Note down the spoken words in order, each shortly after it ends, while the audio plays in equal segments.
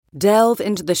Delve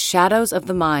into the shadows of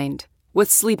the mind with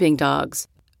Sleeping Dogs,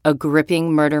 a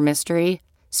gripping murder mystery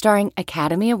starring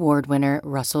Academy Award winner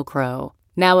Russell Crowe.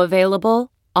 Now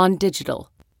available on digital.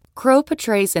 Crowe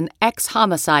portrays an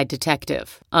ex-homicide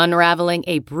detective unraveling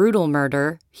a brutal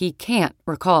murder he can't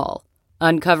recall.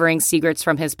 Uncovering secrets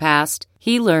from his past,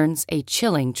 he learns a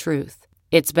chilling truth.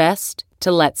 It's best to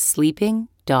let sleeping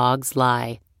dogs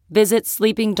lie. Visit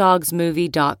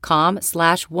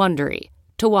sleepingdogsmovie.com/Wondery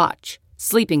to watch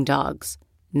Sleeping Dogs,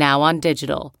 now on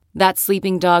digital. That's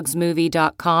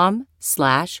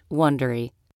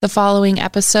sleepingdogsmovie.com/Wondery. The following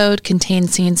episode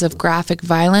contains scenes of graphic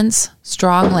violence,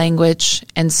 strong language,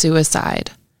 and suicide.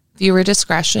 Viewer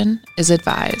discretion is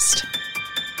advised.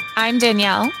 I'm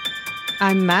Danielle.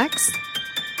 I'm Max.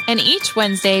 And each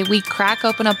Wednesday, we crack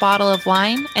open a bottle of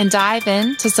wine and dive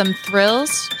into some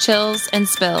thrills, chills, and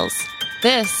spills.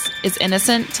 This is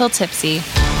Innocent Till Tipsy.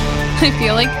 I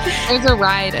feel like there's a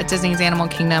ride at Disney's Animal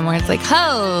Kingdom where it's like,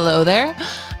 hello there.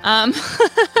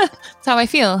 That's how I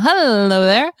feel. Hello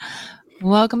there.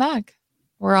 Welcome back.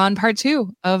 We're on part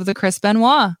 2 of the Chris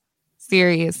Benoit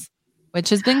series, which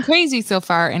has been crazy so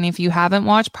far. And if you haven't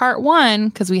watched part 1,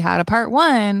 because we had a part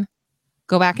 1,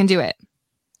 go back and do it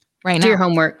right now. Do your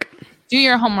homework. Do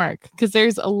your homework, because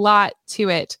there's a lot to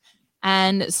it.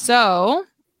 And so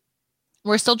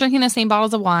we're still drinking the same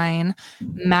bottles of wine.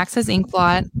 Max has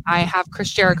Inkblot. I have Chris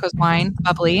Jericho's wine,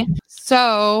 bubbly.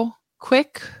 So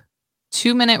quick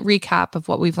 2-minute recap of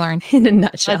what we've learned. In a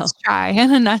nutshell. Let's try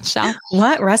in a nutshell.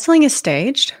 What? Wrestling is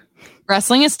staged?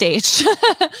 Wrestling is staged,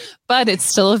 but it's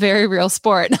still a very real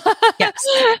sport. Yes.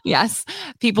 Yes.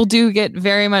 People do get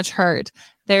very much hurt.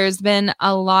 There's been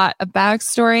a lot of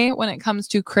backstory when it comes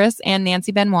to Chris and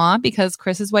Nancy Benoit, because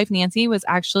Chris's wife, Nancy, was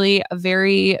actually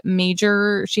she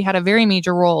had a very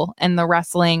major role in the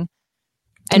wrestling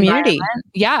community.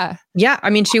 Yeah. Yeah. I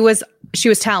mean, she was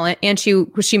talent, and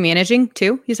was she managing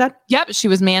too, you said? Yep. She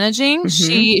was managing.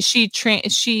 Mm-hmm.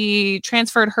 She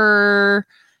transferred her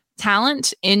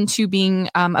talent into being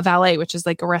a valet, which is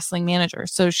like a wrestling manager.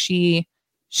 So she's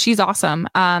awesome.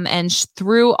 And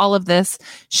through all of this,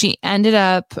 she ended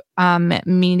up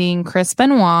meeting Chris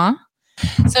Benoit.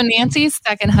 So Nancy's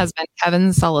second husband,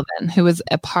 Kevin Sullivan, who was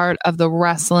a part of the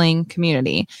wrestling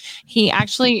community.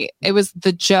 It was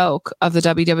the joke of the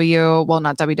of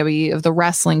the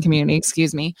wrestling community,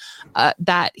 excuse me,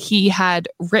 that he had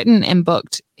written and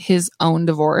booked his own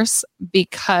divorce,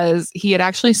 because he had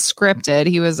actually scripted,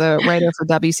 he was a writer for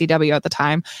WCW at the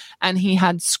time, and he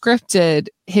had scripted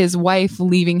his wife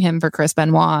leaving him for Chris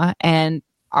Benoit, and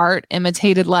art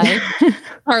imitated life.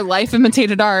 Her life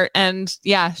imitated art, and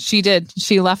yeah, she did.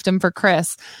 She left him for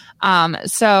Chris.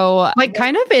 So like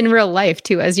kind of in real life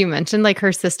too, as you mentioned, like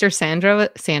her sister Sandra,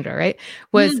 right,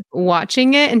 was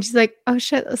watching it, and she's like, "Oh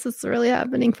shit, this is really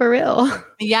happening for real."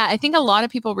 Yeah, I think a lot of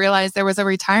people realized there was a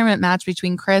retirement match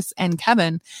between Chris and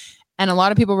Kevin, and a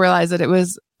lot of people realized that it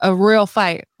was a real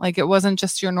fight. Like, it wasn't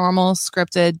just your normal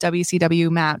scripted WCW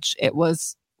match; it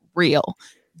was real.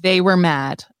 They were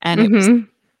mad, and it was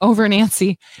over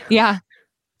Nancy. Yeah.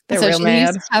 They're so real she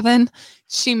mad. leaves Kevin.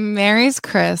 She marries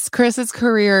Chris. Chris's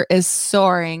career is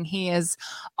soaring. He is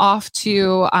off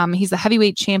to, he's a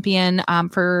heavyweight champion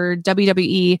for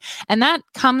WWE. And that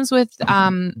comes with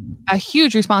a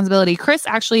huge responsibility. Chris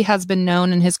actually has been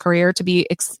known in his career to be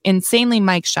insanely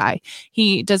mic shy.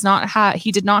 He did not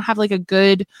have like a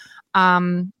good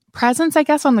presence, I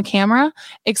guess, on the camera,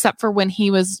 except for when he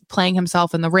was playing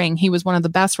himself in the ring. He was one of the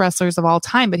best wrestlers of all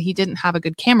time, but he didn't have a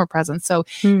good camera presence. So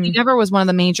he never was one of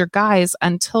the major guys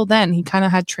until then. He kind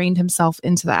of had trained himself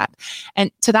into that.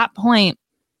 And to that point,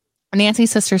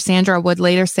 Nancy's sister Sandra would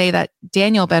later say that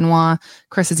Daniel Benoit,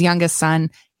 Chris's youngest son,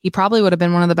 he probably would have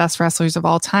been one of the best wrestlers of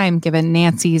all time, given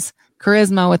Nancy's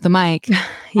charisma with the mic.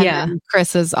 Yeah.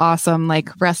 Chris's awesome, like,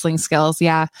 wrestling skills.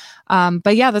 Yeah.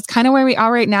 But yeah, that's kind of where we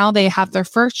are right now. They have their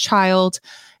first child.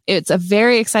 It's a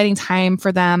very exciting time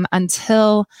for them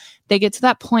until they get to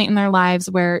that point in their lives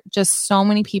where just so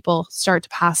many people start to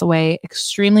pass away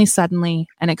extremely suddenly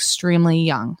and extremely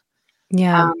young.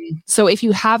 Yeah. So if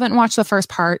you haven't watched the first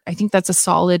part, I think that's a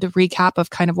solid recap of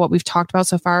kind of what we've talked about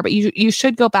so far, but you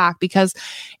should go back, because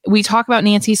we talk about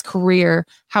Nancy's career,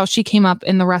 how she came up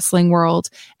in the wrestling world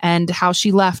and how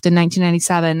she left in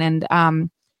 1997. And I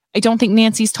don't think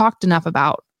Nancy's talked enough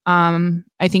about.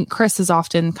 I think Chris is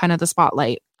often kind of the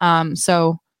spotlight.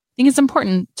 So I think it's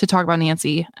important to talk about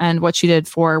Nancy and what she did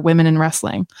for women in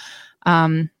wrestling.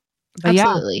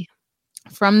 Absolutely.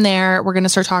 From there, we're going to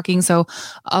start talking. So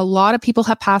a lot of people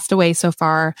have passed away so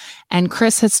far, and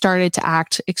Chris has started to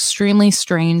act extremely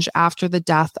strange after the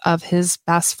death of his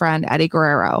best friend, Eddie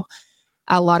Guerrero.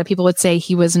 A lot of people would say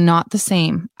he was not the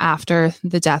same after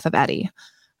the death of Eddie.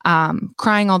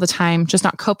 crying all the time, just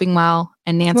not coping well.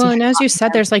 And Nancy, well, and as you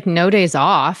said, there's like no days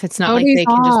off. It's not No like days they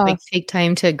can just like off. take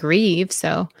time to grieve.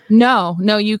 So no,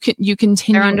 you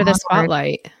continue. they're under the onward.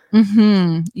 spotlight.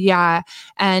 Yeah.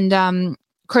 And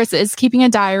Chris is keeping a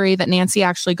diary that Nancy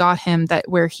actually got him, that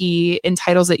where he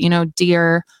entitles it,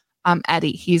 Dear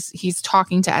Eddie. He's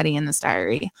talking to Eddie in this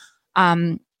diary.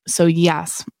 So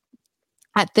yes,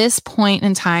 at this point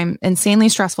in time, insanely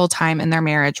stressful time in their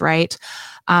marriage, right?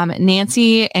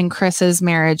 Nancy and Chris's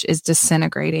marriage is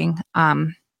disintegrating. At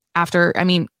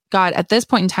this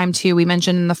point in time too, we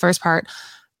mentioned in the first part,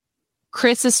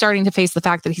 Chris is starting to face the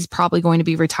fact that he's probably going to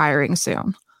be retiring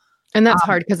soon. And that's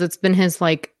hard because it's been his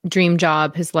like dream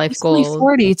job, his life goal. He's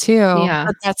 40 too. Yeah.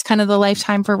 But that's kind of the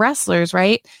lifetime for wrestlers,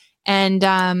 right? And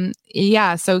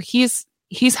so he's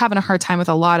having a hard time with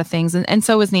a lot of things, and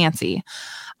so is Nancy.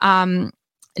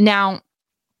 Now,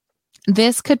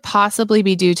 this could possibly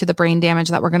be due to the brain damage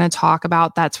that we're going to talk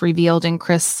about that's revealed in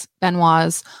Chris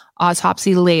Benoit's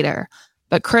autopsy later.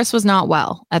 But Chris was not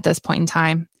well at this point in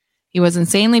time. He was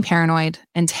insanely paranoid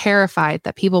and terrified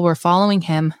that people were following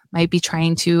him, might be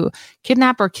trying to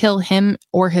kidnap or kill him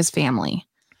or his family.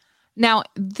 Now,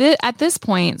 at this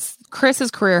point,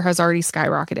 Chris's career has already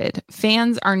skyrocketed.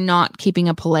 Fans are not keeping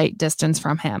a polite distance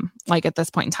from him, like at this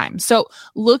point in time. So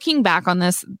looking back on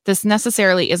this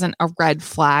necessarily isn't a red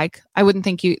flag. I wouldn't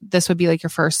think this would be like your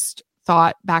first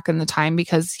thought back in the time,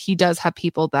 because he does have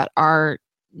people that are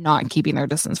not keeping their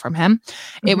distance from him.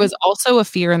 Mm-hmm. It was also a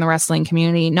fear in the wrestling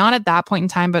community, not at that point in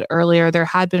time, but earlier. There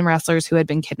had been wrestlers who had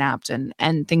been kidnapped and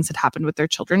things had happened with their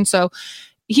children. So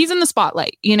he's in the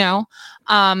spotlight,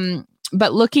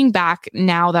 but looking back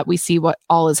now that we see what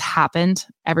all has happened,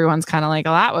 everyone's kind of like,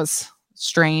 oh, that was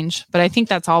strange. But I think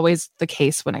that's always the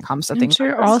case when it comes to things.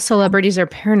 Sure, like all celebrities are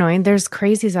paranoid. There's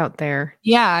crazies out there.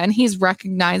 Yeah, and he's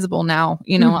recognizable now,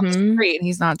 on the street.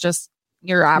 He's not just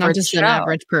your average, not just an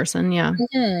average person. Yeah.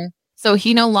 Mm-hmm. So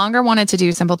he no longer wanted to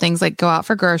do simple things like go out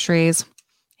for groceries.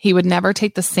 He would never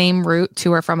take the same route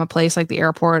to or from a place like the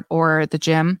airport or the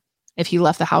gym if he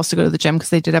left the house to go to the gym, because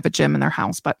they did have a gym in their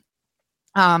house. But,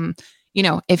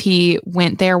 if he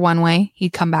went there one way,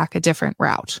 he'd come back a different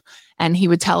route. And he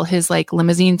would tell his like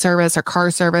limousine service or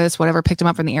car service, whatever picked him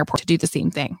up from the airport, to do the same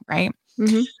thing. Right.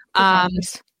 Mm-hmm.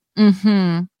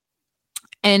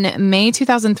 In May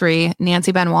 2003,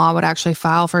 Nancy Benoit would actually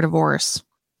file for divorce.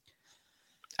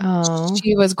 Oh.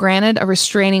 She was granted a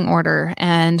restraining order,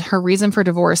 and her reason for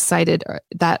divorce cited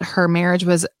that her marriage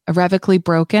was irrevocably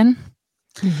broken,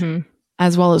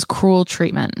 as well as cruel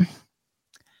treatment.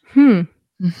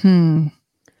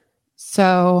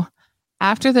 So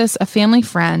after this, a family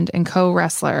friend and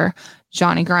co-wrestler,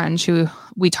 Johnny Grunge, who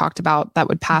we talked about, that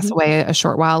would pass away a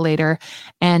short while later,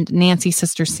 and Nancy's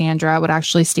sister Sandra would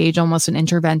actually stage almost an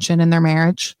intervention in their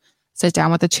marriage, sit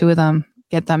down with the two of them,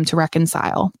 get them to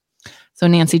reconcile. So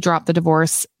Nancy dropped the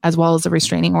divorce as well as the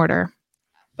restraining order,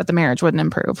 but the marriage wouldn't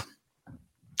improve.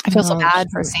 I feel so bad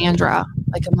for Sandra.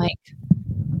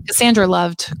 Sandra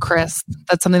loved Chris.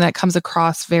 That's something that comes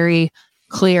across very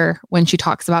clear when she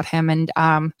talks about him. And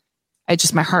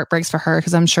my heart breaks for her,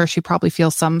 because I'm sure she probably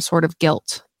feels some sort of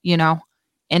guilt, in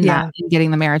getting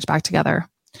the marriage back together.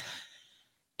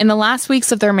 In the last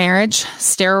weeks of their marriage,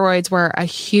 steroids were a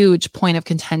huge point of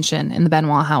contention in the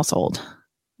Benoit household.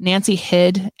 Nancy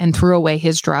hid and threw away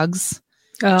his drugs.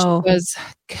 Oh. She was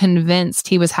convinced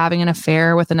he was having an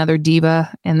affair with another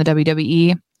diva in the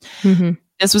WWE.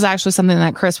 This was actually something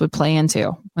that Chris would play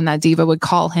into. When that diva would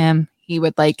call him, he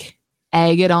would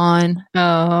egg it on,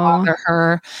 bother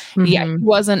her. Yeah,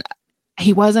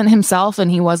 he wasn't himself,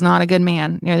 and he was not a good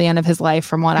man near the end of his life,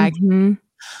 from what I can.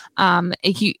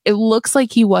 It looks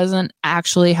like he wasn't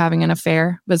actually having an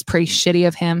affair. It was pretty shitty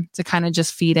of him to kind of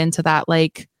just feed into that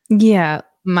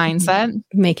mindset,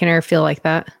 making her feel like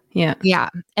that. Yeah.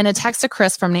 In a text to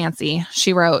Chris from Nancy,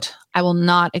 she wrote, "I will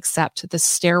not accept the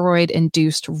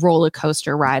steroid-induced roller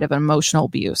coaster ride of emotional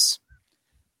abuse."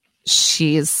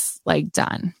 She's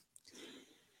done.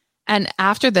 And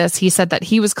after this, he said that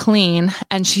he was clean.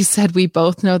 And she said, "We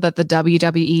both know that the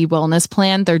WWE wellness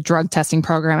plan, their drug testing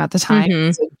program at the time,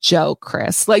 was a joke,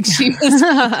 Chris." She was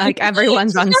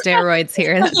everyone's on steroids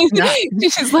here.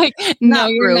 She's like, "No,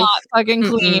 you're not fucking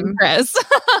clean, Chris."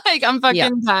 I'm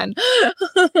fucking done.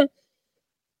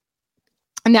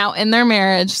 Now, in their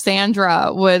marriage,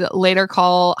 Sandra would later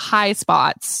call high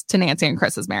spots to Nancy and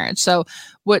Chris's marriage. So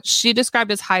what she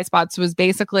described as high spots was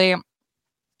basically,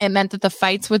 it meant that the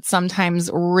fights would sometimes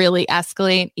really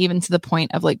escalate, even to the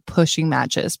point of pushing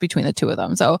matches between the two of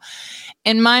them. So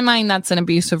in my mind, that's an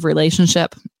abusive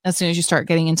relationship. As soon as you start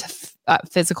getting into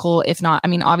physical, if not,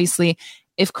 obviously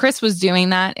if Chris was doing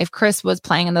that, if Chris was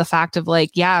playing into the fact of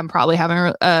like, yeah, I'm probably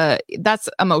having, that's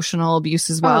emotional abuse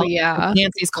as well. Oh, yeah. If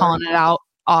Nancy's calling it out.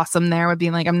 Awesome. There would be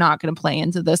like, I'm not going to play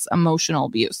into this emotional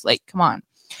abuse. Like, come on.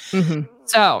 Mm-hmm.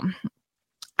 So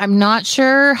I'm not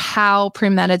sure how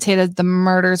premeditated the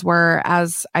murders were,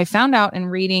 as I found out in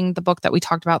reading the book that we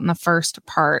talked about in the first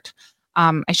part.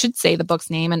 I should say the book's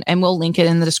name, and we'll link it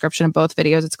in the description of both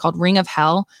videos. It's called Ring of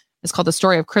Hell. It's called The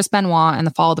Story of Chris Benoit and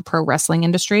the Fall of the Pro Wrestling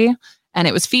Industry. And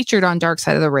it was featured on Dark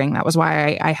Side of the Ring. That was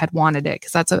why I had wanted it,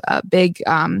 because that's a big,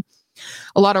 a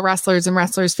lot of wrestlers and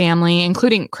wrestlers' family,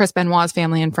 including Chris Benoit's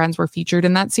family and friends, were featured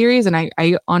in that series. And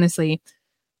I honestly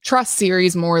trust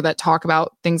series more that talk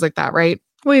about things like that, right?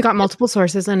 Well, you got multiple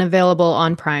sources and available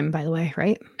on Prime, by the way,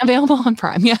 right? Available on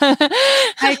Prime, yeah.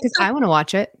 Because I want to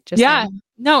watch it. Yeah.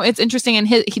 No, it's interesting. And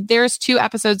there's 2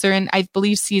 episodes are in, I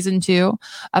believe, season 2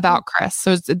 about Chris.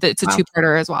 So it's a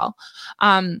 2-parter as well.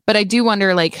 But I do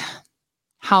wonder, like,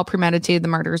 how premeditated the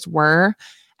murders were,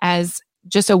 as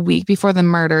just a week before the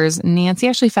murders, Nancy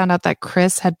actually found out that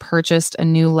Chris had purchased a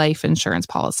new life insurance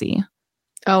policy.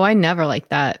 Oh, I never liked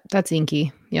that. That's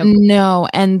inky. Yep. No.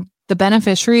 And the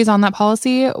beneficiaries on that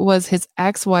policy was his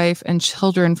ex-wife and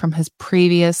children from his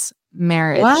previous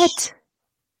marriage. What?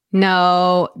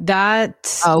 No,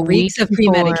 that reeks of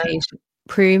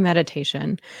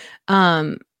premeditation.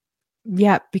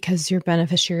 Yeah, because your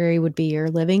beneficiary would be your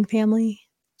living family.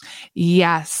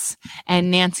 Yes.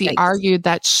 And Nancy argued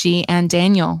that she and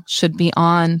Daniel should be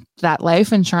on that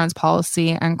life insurance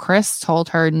policy. And Chris told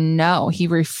her no, he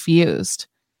refused.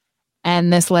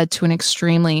 And this led to an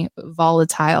extremely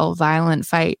volatile, violent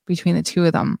fight between the two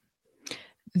of them.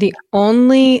 The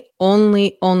only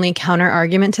counter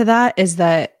argument to that is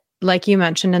that, like you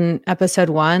mentioned in episode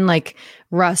 1, like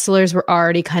wrestlers were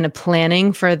already kind of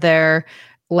planning for their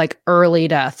like early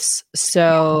deaths.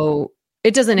 So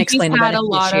it doesn't explain the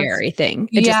beneficiary thing.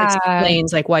 It just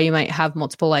explains like why you might have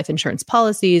multiple life insurance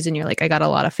policies and you're like, I got a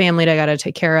lot of family that I got to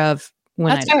take care of.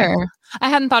 That's fair. I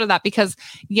hadn't thought of that, because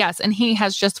yes. And he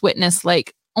has just witnessed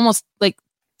like almost like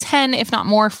 10, if not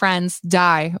more, friends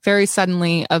die very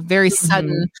suddenly,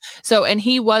 sudden. So, and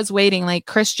he was waiting, like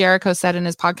Chris Jericho said in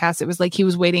his podcast, it was like he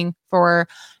was waiting for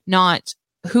not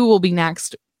who will be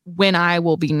next, when I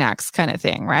will be next kind of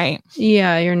thing. Right.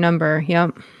 Yeah. Your number.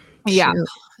 Yep. Yeah. Shoot.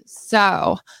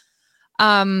 So,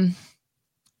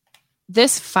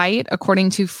 this fight, according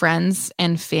to friends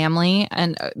and family,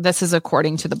 and this is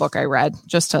according to the book I read,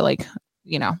 just to like,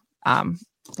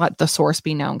 let the source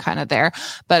be known kind of there.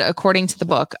 But according to the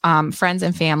book, friends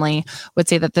and family would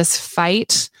say that this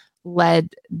fight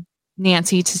led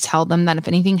Nancy to tell them that if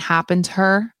anything happened to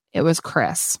her, it was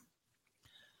Chris.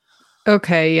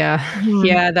 Okay. Yeah. Mm-hmm.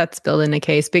 Yeah. That's building a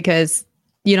case, because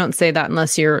you don't say that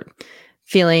unless you're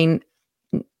feeling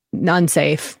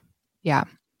unsafe. Yeah.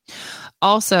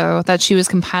 Also, that she was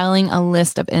compiling a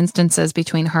list of instances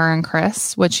between her and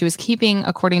Chris, which she was keeping,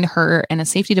 according to her, in a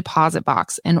safety deposit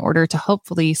box in order to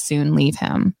hopefully soon leave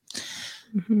him.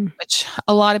 Mm-hmm. Which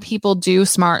a lot of people do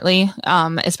smartly,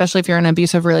 especially if you're in an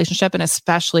abusive relationship and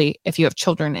especially if you have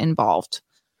children involved.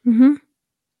 Mm-hmm.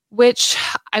 Which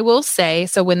I will say,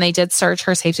 so when they did search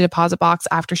her safety deposit box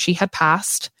after she had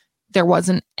passed, there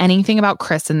wasn't anything about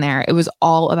Chris in there. It was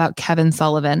all about Kevin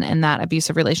Sullivan and that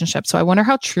abusive relationship. So I wonder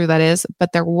how true that is.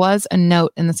 But there was a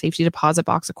note in the safety deposit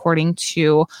box, according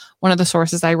to one of the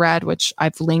sources I read, which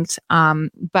I've linked.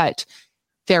 But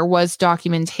there was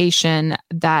documentation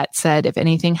that said if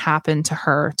anything happened to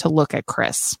her, to look at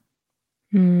Chris.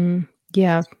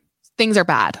 Yeah. Things are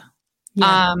bad.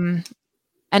 Yeah.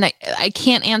 And I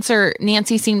can't answer.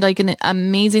 Nancy seemed like an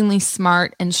amazingly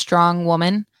smart and strong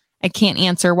woman. I can't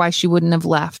answer why she wouldn't have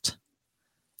left.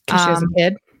 Because she has a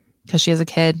kid? Because she has a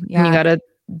kid. Yeah. And you got to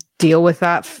deal with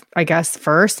that, I guess,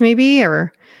 first, maybe?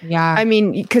 Or, yeah. I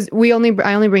mean, because I only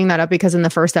bring that up because in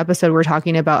the first episode, we're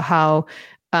talking about how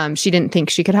she didn't think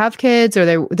she could have kids, or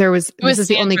there was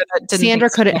the only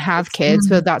Sandra couldn't have kids.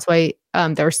 Mm-hmm. So that's why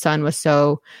their son was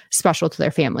so special to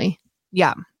their family.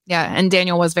 Yeah. Yeah. And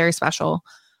Daniel was very special.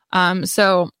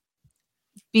 So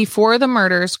before the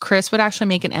murders, Chris would actually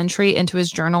make an entry into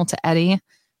his journal to Eddie,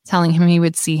 telling him he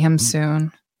would see him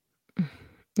soon.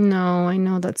 No, I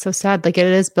know. That's so sad. Like, it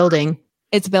is building.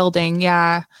 It's building.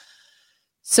 Yeah.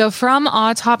 So from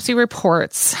autopsy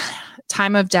reports,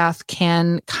 time of death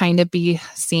can kind of be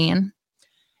seen.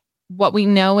 What we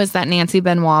know is that Nancy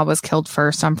Benoit was killed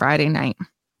first on Friday night.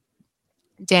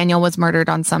 Daniel was murdered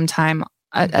at some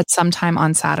time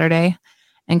on Saturday.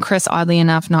 And Chris, oddly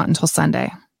enough, not until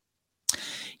Sunday.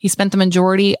 He spent the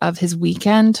majority of his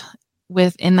weekend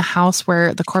within the house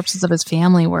where the corpses of his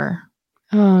family were.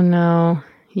 Oh, no.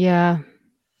 Yeah.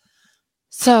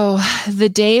 So the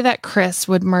day that Chris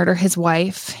would murder his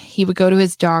wife, he would go to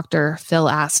his doctor, Phil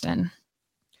Aston.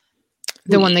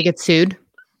 The one that gets sued?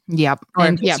 Yep.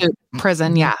 Or,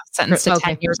 Prison. Yeah. Sentenced to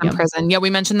 10 years in prison. Yeah. We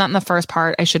mentioned that in the first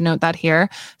part. I should note that here.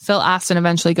 Phil Aston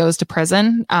eventually goes to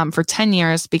prison for 10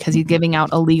 years because he's giving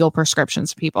out illegal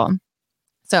prescriptions to people.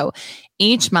 So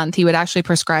each month he would actually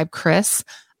prescribe Chris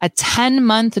a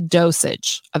 10-month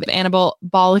dosage of anabolic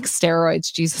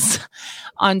steroids, Jesus,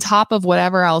 on top of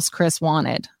whatever else Chris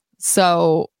wanted.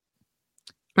 So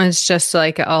it's just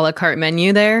like an a la carte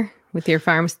menu there with your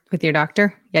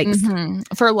doctor. Yikes. Mm-hmm.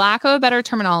 For lack of a better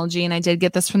terminology, and I did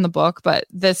get this from the book, but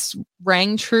this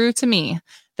rang true to me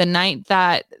the night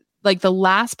that, like, the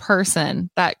last person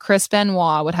that Chris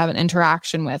Benoit would have an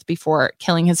interaction with before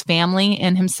killing his family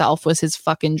and himself was his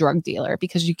fucking drug dealer,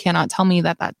 because you cannot tell me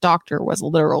that doctor was a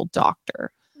literal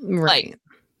doctor. Right. Like,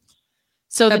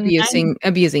 so abusing.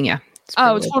 Yeah.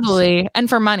 Oh, totally. And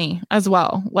for money as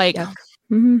well. Like,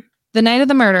 the night of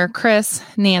the murder, Chris,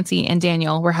 Nancy, and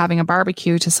Daniel were having a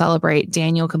barbecue to celebrate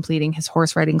Daniel completing his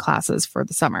horse riding classes for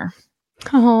the summer.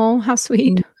 Oh, how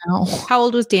sweet. How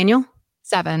old was Daniel?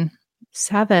 7.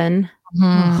 7.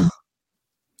 Mm-hmm.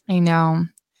 I know.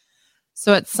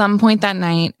 So at some point that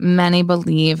night, many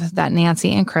believe that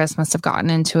Nancy and Chris must have gotten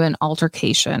into an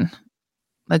altercation,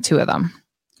 the two of them.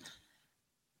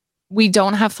 We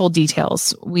don't have full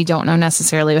details. We don't know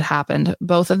necessarily what happened.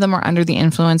 Both of them were under the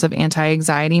influence of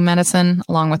anti-anxiety medicine,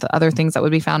 along with other things that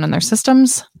would be found in their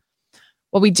systems.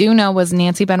 What we do know was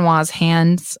Nancy Benoit's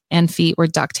hands and feet were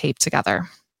duct taped together.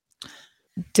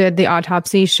 Did the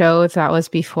autopsy show if that was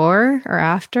before or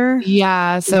after?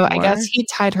 Yeah, so I guess he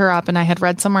tied her up, and I had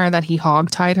read somewhere that he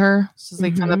hog-tied her. So it's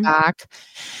like from the back.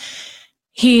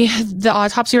 The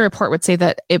autopsy report would say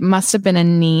that it must have been a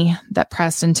knee that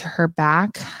pressed into her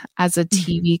back as a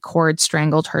TV cord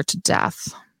strangled her to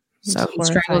death. So he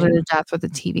strangled her to death with a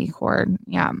TV cord.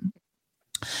 Yeah.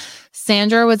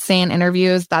 Sandra would say in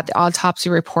interviews that the autopsy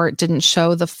report didn't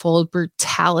show the full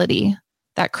brutality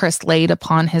that Chris laid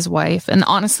upon his wife. And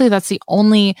honestly, that's the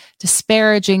only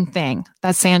disparaging thing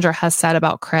that Sandra has said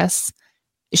about Chris.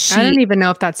 I don't even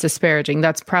know if that's disparaging.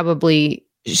 That's probably...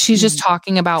 She's just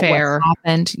talking about what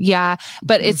happened. Yeah.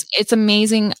 But it's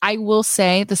amazing. I will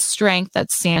say the strength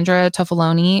that Sandra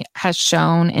Toffoloni has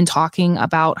shown in talking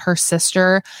about her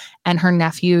sister and her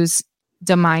nephew's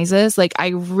demises. Like, I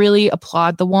really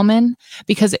applaud the woman,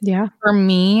 because for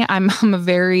me,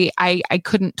 I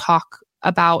couldn't talk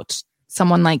about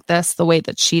someone like this the way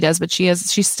that she does, but she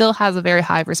still has a very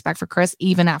high respect for Chris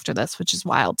even after this, which is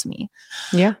wild to me.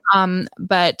 Yeah.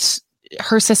 But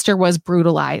her sister was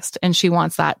brutalized, and she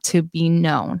wants that to be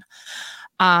known.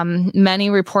 Many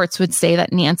reports would say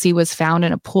that Nancy was found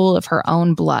in a pool of her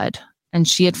own blood, and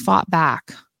she had fought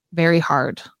back very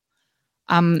hard.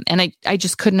 And I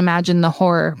just couldn't imagine the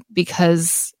horror,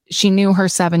 because she knew her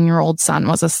 7-year-old son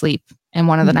was asleep in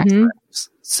one of the next rooms.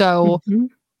 So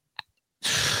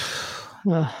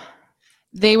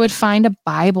they would find a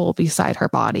Bible beside her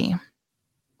body.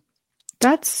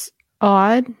 That's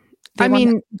odd. I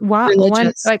mean, why?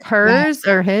 Like hers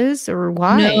or his, or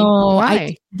why? No,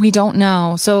 why? We don't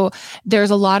know. So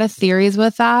there's a lot of theories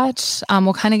with that.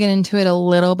 We'll kind of get into it a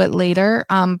little bit later.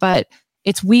 But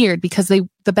it's weird because the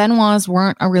Benoits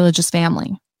weren't a religious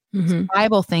family. The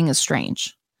Bible thing is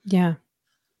strange. Yeah.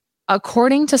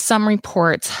 According to some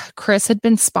reports, Chris had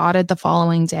been spotted the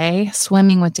following day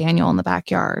swimming with Daniel in the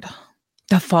backyard.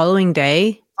 The following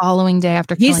day? Following day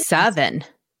after killing He's 7.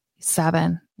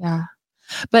 7. Yeah.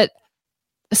 But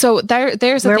so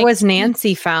there's where was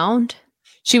Nancy found?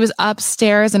 She was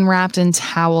upstairs and wrapped in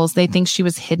towels. They think she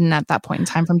was hidden at that point in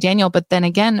time from Daniel. But then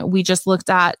again, we just looked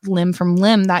at limb from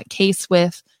limb, that case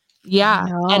with,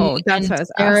 that's what I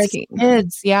was asking.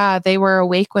 Kids, they were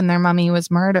awake when their mommy was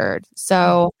murdered.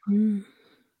 So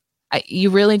you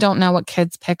really don't know what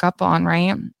kids pick up on,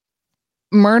 right?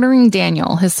 Murdering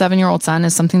Daniel, his 7-year-old son,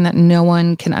 is something that no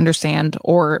one can understand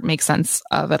or make sense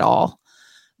of at all.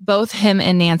 Both him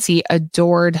and Nancy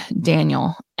adored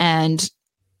Daniel, and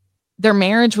their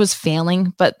marriage was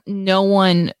failing, but no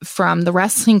one from the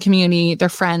wrestling community, their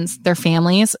friends, their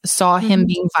families saw him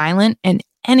being violent in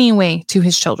any way to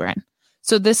his children.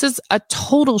 So this is a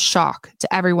total shock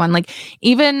to everyone. Like,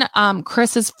 even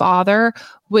Chris's father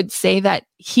would say that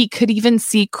he could even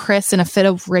see Chris in a fit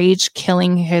of rage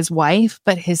killing his wife,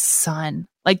 but his son,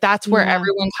 like, that's where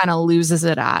everyone kind of loses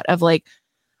it at, of like,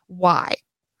 why?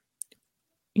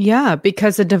 Yeah,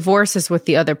 because a divorce is with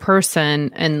the other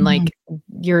person, and like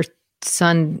your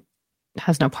son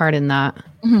has no part in that.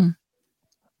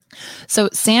 So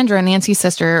Sandra, Nancy's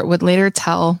sister, would later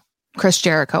tell Chris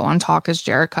Jericho on Talk is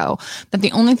Jericho, that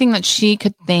the only thing that she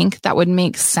could think that would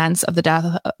make sense of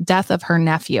the death of her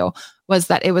nephew was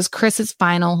that it was Chris's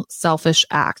final selfish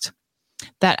act.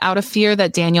 That out of fear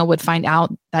that Daniel would find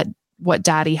out that what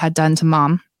daddy had done to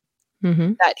mom,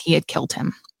 that he had killed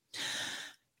him.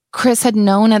 Chris had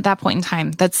known at that point in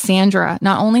time that Sandra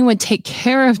not only would take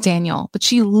care of Daniel, but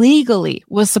she legally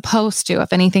was supposed to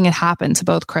if anything had happened to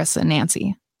both Chris and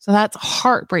Nancy. So that's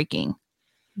heartbreaking.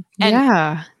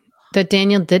 And that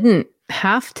Daniel didn't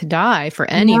have to die for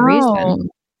any reason.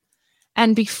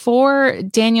 And before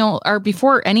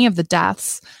any of the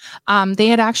deaths, they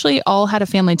had actually all had a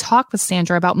family talk with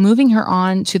Sandra about moving her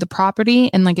on to the property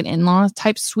in like an in-law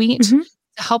type suite to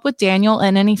help with Daniel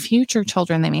and any future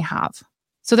children they may have.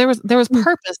 So there was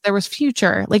purpose, there was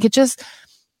future. Like it's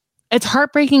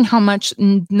heartbreaking how much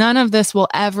none of this will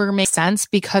ever make sense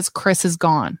because Chris is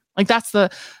gone. Like that's the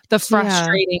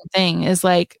frustrating thing is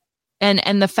like,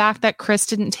 and the fact that Chris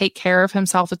didn't take care of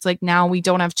himself, it's like now we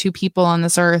don't have two people on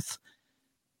this earth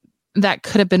that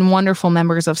could have been wonderful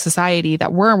members of society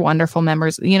that were wonderful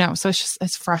members, so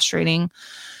it's frustrating.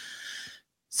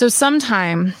 So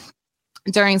sometime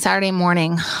during Saturday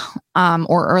morning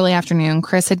or early afternoon,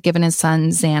 Chris had given his son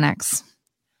Xanax.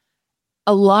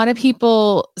 A lot of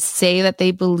people say that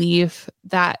they believe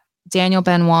that Daniel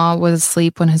Benoit was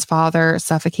asleep when his father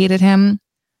suffocated him.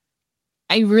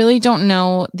 I really don't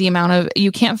know the amount of,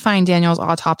 you can't find Daniel's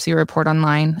autopsy report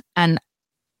online, and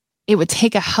it would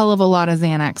take a hell of a lot of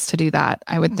Xanax to do that,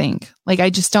 I would think. Like,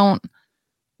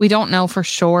 we don't know for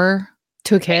sure.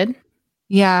 To a kid?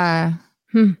 Yeah.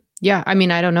 Yeah. I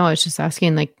mean, I don't know. I was just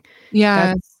asking, like,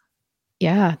 yeah.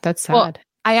 That's sad. Well,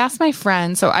 I asked my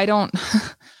friend, so I don't,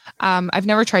 I've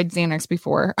never tried Xanax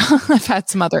before. I've had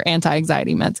some other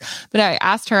anti-anxiety meds, but I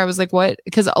asked her, I was like, what?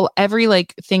 Because every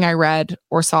like thing I read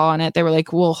or saw on it, they were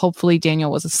like, well, hopefully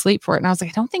Daniel was asleep for it. And I was like,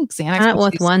 I don't think Xanax. Not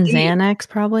with one sleep. Xanax,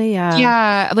 probably. Yeah.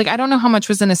 Yeah. Like, I don't know how much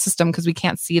was in his system because we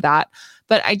can't see that,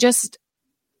 but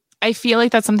I feel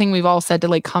like that's something we've all said to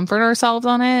like comfort ourselves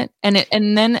on it. And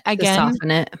then again, to soften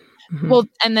it. Well,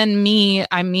 and then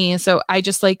I'm me. So I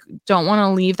just like, don't want to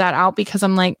leave that out because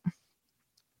I'm like,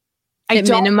 it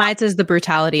minimizes the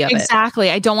brutality of it. Exactly.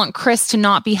 I don't want Chris to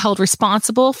not be held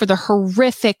responsible for the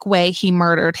horrific way he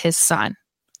murdered his son.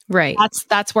 Right.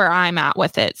 That's where I'm at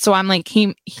with it. So I'm like,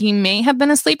 he may have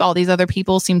been asleep. All these other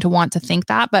people seem to want to think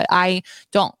that, but I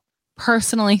don't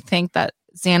personally think that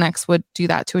Xanax would do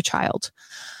that to a child.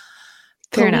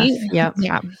 Fair enough. Yep.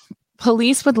 Yeah.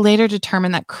 Police would later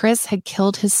determine that Chris had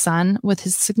killed his son with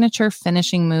his signature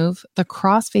finishing move, the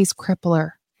crossface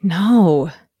crippler. No,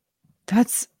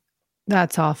 that's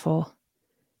awful.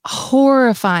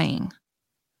 Horrifying.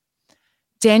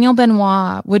 Daniel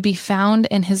Benoit would be found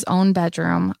in his own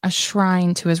bedroom, a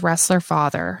shrine to his wrestler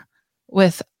father,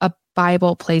 with a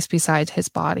Bible placed beside his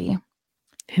body.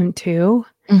 Him too?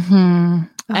 Mm-hmm.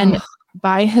 Oh. And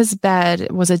by his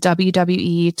bed was a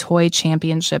WWE Toy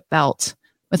Championship belt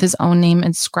with his own name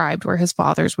inscribed where his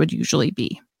father's would usually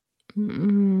be.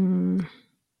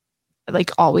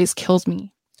 Like, always kills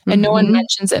me. And no one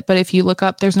mentions it, but if you look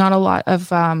up, there's not a lot of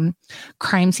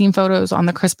crime scene photos on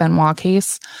the Chris Benoit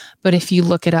case. But if you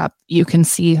look it up, you can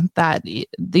see that you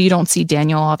don't see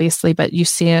Daniel, obviously, but you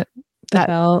see it, that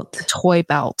belt, toy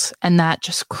belt. And that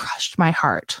just crushed my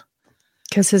heart.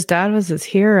 Because his dad was his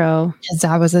hero.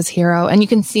 And you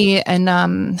can see in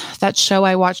that show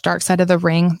I watched, Dark Side of the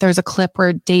Ring, there's a clip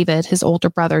where David, his older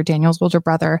brother, Daniel's older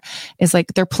brother, is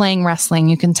like, they're playing wrestling,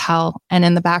 you can tell. And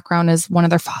in the background is one of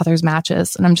their father's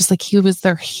matches. And I'm just like, he was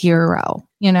their hero,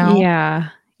 Yeah.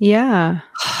 Yeah.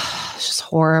 It's just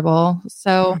horrible.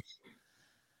 So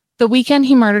the weekend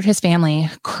he murdered his family,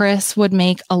 Chris would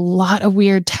make a lot of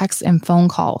weird texts and phone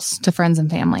calls to friends and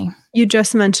family. You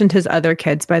just mentioned his other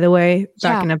kids, by the way.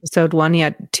 Back in episode 1, he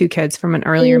had 2 kids from an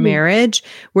earlier marriage.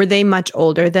 Were they much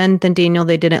older than Daniel?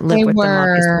 They didn't live with them,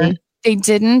 obviously. They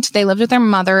didn't. They lived with their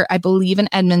mother, I believe, in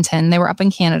Edmonton. They were up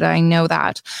in Canada. I know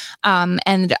that.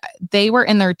 And they were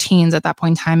in their teens at that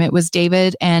point in time. It was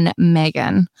David and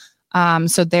Megan.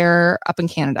 So they're up in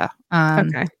Canada.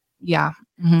 Okay. Yeah.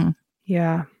 Mm-hmm.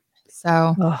 Yeah.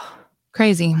 So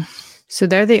crazy. So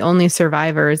they're the only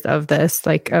survivors of this,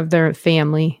 like of their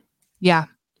family. Yeah.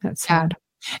 That's sad.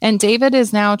 And David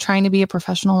is now trying to be a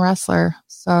professional wrestler.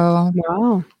 So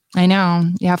wow. I know.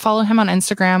 Yeah. Follow him on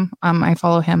Instagram. I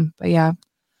follow him, but yeah.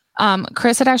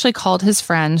 Chris had actually called his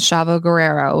friend Chavo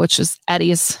Guerrero, which is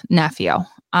Eddie's nephew,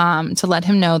 to let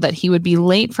him know that he would be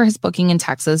late for his booking in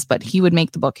Texas, but he would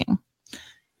make the booking.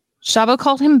 Chavo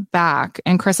called him back,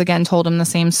 and Chris again told him the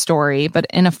same story, but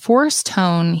in a forced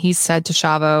tone, he said to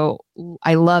Chavo,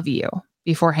 "I love you,"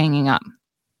 before hanging up.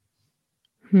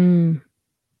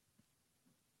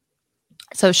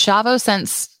 So Chavo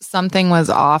sensed something was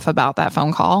off about that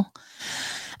phone call,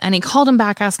 and he called him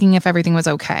back asking if everything was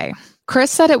okay.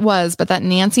 Chris said it was, but that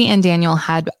Nancy and Daniel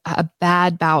had a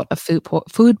bad bout of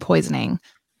food poisoning,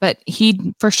 but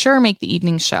he'd for sure make the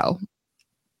evening show.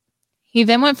 He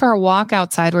then went for a walk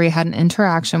outside where he had an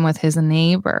interaction with his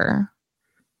neighbor,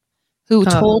 who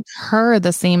told her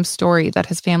the same story, that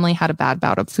his family had a bad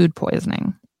bout of food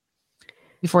poisoning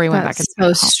before he went back. It's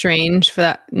so strange for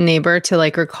that neighbor to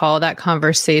like recall that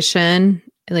conversation,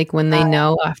 like when they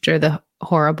know after the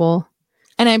horrible.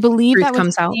 And I believe that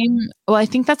comes out. Well, I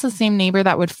think that's the same neighbor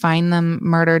that would find them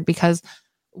murdered, because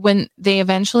when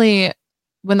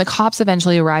the cops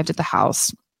eventually arrived at the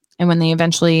house, and when they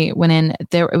eventually went in,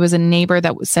 it was a neighbor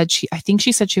that said she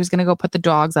said she was going to go put the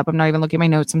dogs up. I'm not even looking at my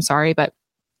notes. I'm sorry, but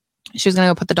she was going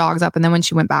to go put the dogs up. And then when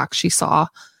she went back, she saw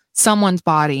someone's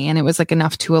body, and it was like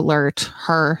enough to alert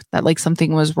her that like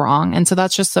something was wrong. And so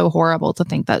that's just so horrible to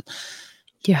think that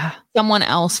someone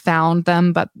else found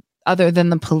them, but other than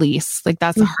the police. Like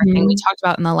that's a hard thing. We talked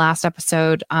about in the last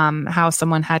episode, how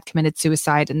someone had committed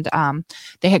suicide, and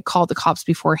they had called the cops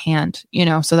beforehand,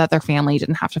 so that their family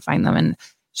didn't have to find them. And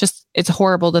it's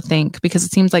horrible to think, because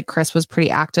it seems like Chris was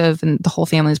pretty active, and the whole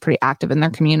family is pretty active in their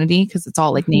community, because it's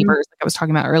all like neighbors, like I was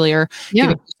talking about earlier,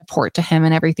 giving support to him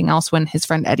and everything else when his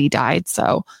friend Eddie died.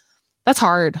 So that's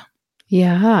hard.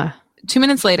 Yeah. 2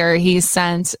 minutes later, he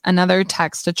sent another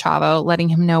text to Chavo letting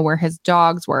him know where his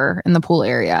dogs were in the pool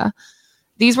area.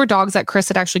 These were dogs that Chris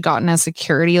had actually gotten as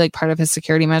security, like part of his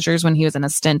security measures when he was in a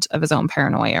stint of his own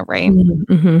paranoia, right?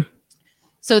 Mm-hmm.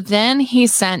 So then he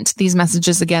sent these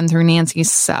messages again through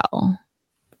Nancy's cell.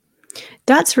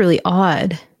 That's really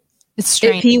odd. It's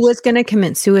strange. If he was going to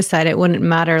commit suicide, it wouldn't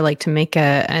matter like to make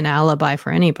an alibi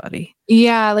for anybody.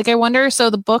 Yeah, like I wonder. So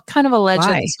the book kind of alleged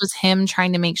that Why? this was him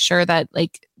trying to make sure that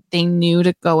like they knew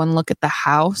to go and look at the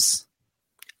house.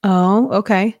 Oh,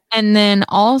 okay. And then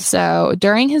also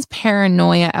during his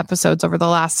paranoia episodes over the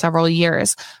last several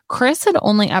years, Chris had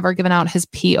only ever given out his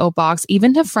P.O. box,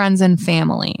 even to friends and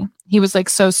family. He was like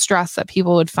so stressed that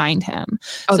people would find him.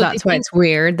 Oh, so that's why it's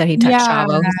weird that he texted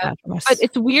Chavo his address. But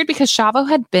it's weird because Chavo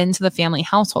had been to the family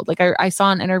household. Like I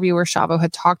saw an interview where Chavo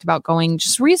had talked about going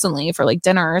just recently for like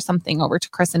dinner or something over to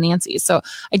Chris and Nancy. So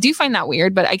I do find that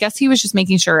weird, but I guess he was just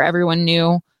making sure everyone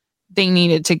knew they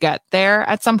needed to get there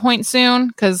at some point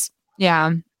soon. Cause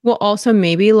well, also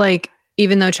maybe like,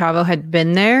 even though Chavo had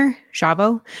been there,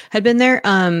 so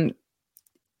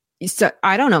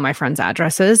I don't know my friends'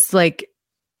 addresses. Like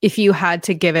if you had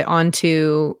to give it on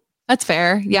to, that's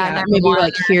fair. Yeah. Maybe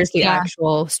like, here's the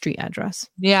actual street address.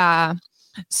 Yeah.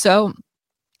 So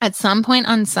at some point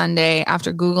on Sunday,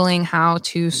 after Googling how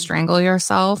to strangle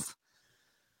yourself,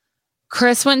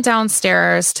 Chris went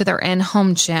downstairs to their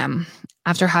in-home gym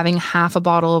after having half a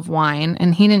bottle of wine,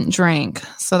 and he didn't drink.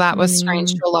 So that was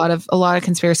strange. A lot of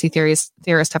conspiracy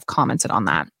theorists have commented on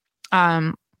that.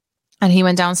 And he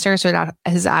went downstairs to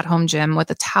his at-home gym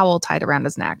with a towel tied around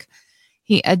his neck.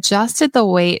 He adjusted the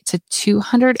weight to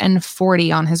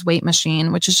 240 on his weight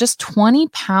machine, which is just 20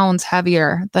 pounds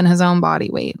heavier than his own body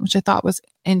weight, which I thought was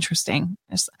interesting.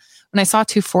 When I saw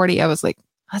 240, I was like,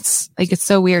 that's like, it's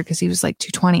so weird because he was like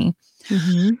 220.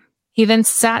 Mm-hmm. He then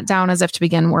sat down as if to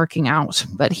begin working out,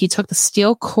 but he took the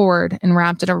steel cord and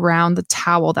wrapped it around the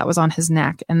towel that was on his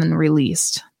neck and then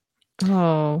released.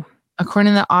 Oh.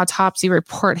 According to the autopsy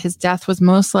report, his death was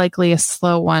most likely a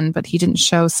slow one, but he didn't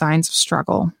show signs of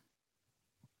struggle.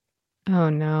 Oh,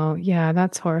 no. Yeah,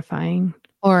 that's horrifying.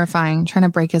 Horrifying. Trying to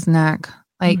break his neck.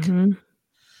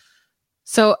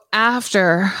 So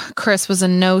after Chris was a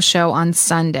no-show on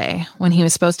Sunday, when he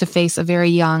was supposed to face a very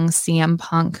young CM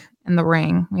Punk in the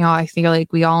ring, I feel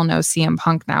like we all know CM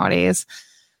Punk nowadays,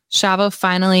 Chavo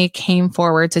finally came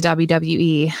forward to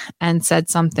WWE and said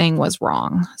something was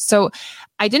wrong. So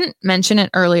I didn't mention it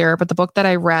earlier, but the book that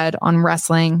I read on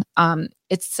wrestling,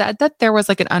 it said that there was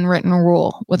like an unwritten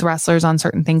rule with wrestlers on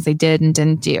certain things they did and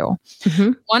didn't do.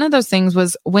 Mm-hmm. One of those things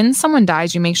was when someone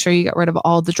dies, you make sure you get rid of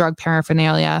all the drug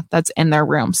paraphernalia that's in their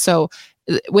room. So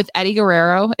with Eddie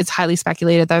Guerrero, it's highly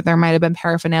speculated that there might have been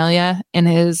paraphernalia in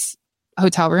his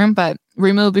hotel room, but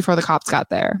removed before the cops got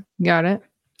there. Got it.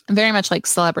 Very much like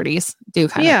celebrities do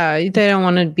kind of. Yeah, they don't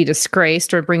want to be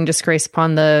disgraced or bring disgrace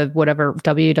upon the whatever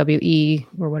WWE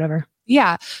or whatever.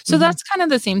 Yeah. So that's kind of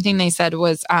the same thing they said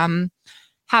was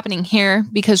happening here,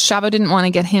 because Chavo didn't want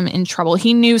to get him in trouble.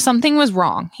 He knew something was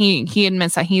wrong. He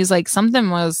admits that. He's like, something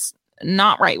was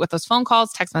not right with those phone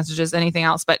calls, text messages, anything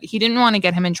else, but he didn't want to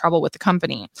get him in trouble with the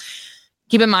company.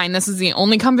 Keep in mind, this is the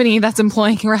only company that's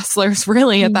employing wrestlers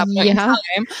really at that point in time.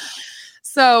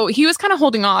 So he was kind of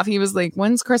holding off. He was like,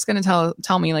 when's Chris going to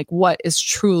tell me like what is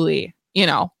truly,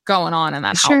 going on in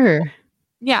that house? Sure.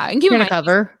 Yeah. And give Trying him to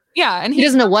cover. Yeah. And He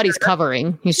doesn't know what he's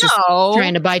covering. He's just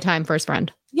trying to buy time for his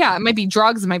friend. Yeah. It might be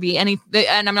drugs. It might be and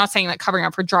I'm not saying that covering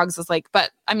up for drugs is like,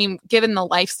 but I mean, given the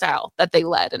lifestyle that they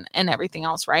led and everything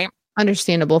else, right?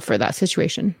 Understandable for that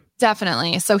situation.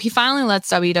 Definitely. So he finally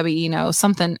lets WWE know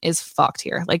something is fucked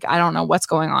here. Like, I don't know what's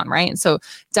going on, right? And so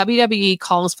WWE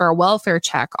calls for a welfare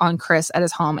check on Chris at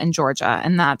his home in Georgia.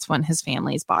 And that's when his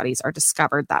family's bodies are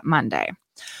discovered that Monday.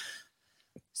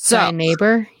 So by a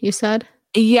neighbor, you said?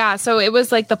 Yeah. So it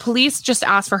was like the police just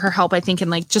asked for her help, I think, in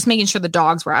like just making sure the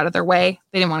dogs were out of their way.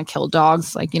 They didn't want to kill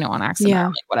dogs, like, on accident or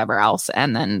like whatever else.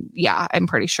 And then, yeah, I'm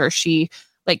pretty sure she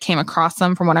like came across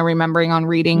them from what I'm remembering on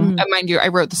reading. Mind you, I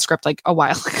wrote the script like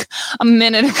a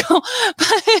minute ago,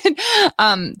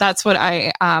 but that's what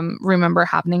I remember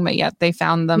happening. But yet they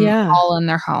found them all in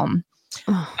their home.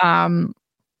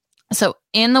 So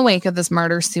in the wake of this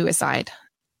murder-suicide,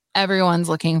 everyone's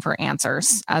looking for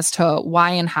answers as to why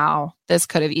and how this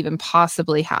could have even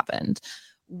possibly happened.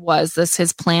 Was this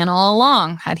his plan all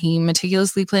along? Had he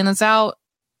meticulously planned this out,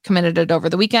 committed it over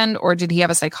the weekend, or did he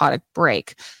have a psychotic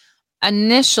break?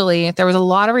 Initially, there was a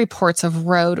lot of reports of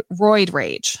roid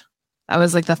rage. That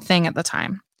was like the thing at the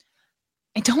time.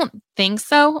 I don't think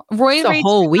so. Roid rage. The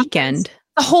whole weekend.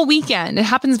 The whole weekend. It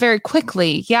happens very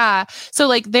quickly. Yeah. So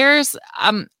like there's,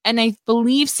 and I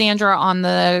believe Sandra on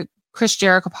the Chris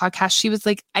Jericho podcast, she was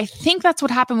like, I think that's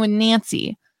what happened with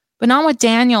Nancy, but not with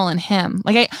Daniel and him.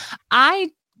 Like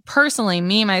I personally,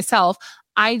 me, myself,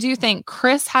 I do think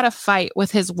Chris had a fight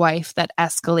with his wife that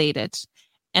escalated.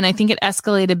 And I think it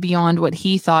escalated beyond what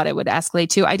he thought it would escalate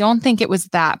to. I don't think it was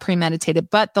that premeditated,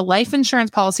 but the life insurance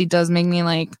policy does make me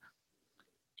like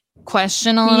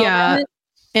question a little bit.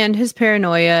 And his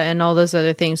paranoia and all those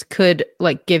other things could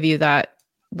like give you that,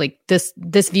 like this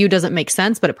view doesn't make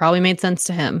sense, but it probably made sense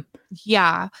to him.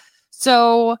 Yeah.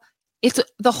 So it's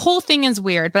the whole thing is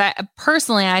weird, but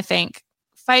I think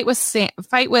fight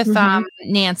with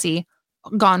Nancy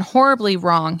gone horribly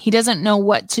wrong. He doesn't know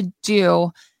what to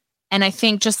do. And I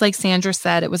think just like Sandra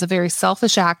said, it was a very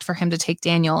selfish act for him to take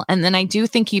Daniel. And then I do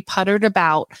think he puttered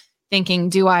about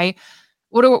thinking,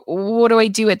 what do I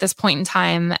do at this point in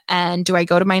time? And do I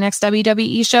go to my next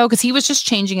WWE show? Because he was just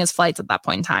changing his flights at that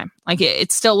point in time. Like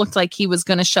it still looked like he was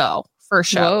going to show for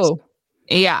shows. Whoa.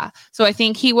 Yeah. So I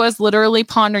think he was literally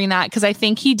pondering that because I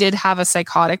think he did have a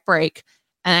psychotic break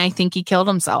and I think he killed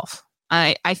himself.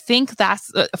 I think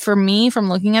that's for me from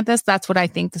looking at this, that's what I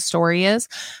think the story is.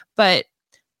 But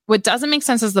what doesn't make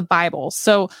sense is the Bible.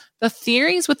 So the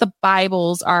theories with the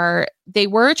Bibles are they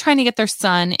were trying to get their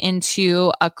son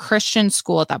into a Christian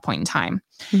school at that point in time.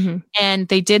 Mm-hmm. And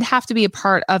they did have to be a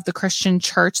part of the Christian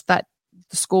church that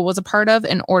the school was a part of they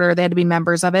had to be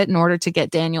members of it in order to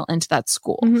get Daniel into that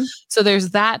school. Mm-hmm. So there's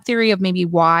that theory of maybe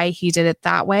why he did it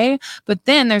that way. But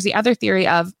then there's the other theory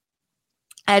of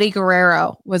Eddie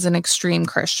Guerrero was an extreme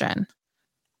Christian.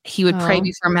 He would pray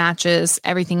before matches,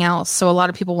 everything else. So a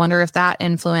lot of people wonder if that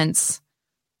influence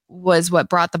was what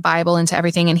brought the Bible into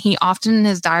everything. And he often in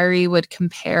his diary would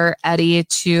compare Eddie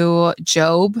to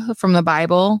Job from the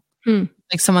Bible.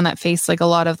 Like someone that faced like a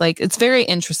lot of like, it's very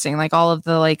interesting. Like all of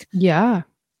the like,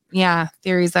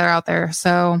 theories that are out there.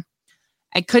 So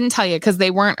I couldn't tell you because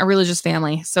they weren't a religious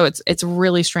family. So it's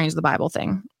really strange, the Bible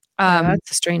thing.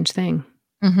 That's a strange thing.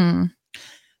 Mm-hmm.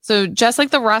 So just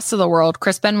like the rest of the world,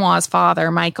 Chris Benoit's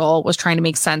father, Michael, was trying to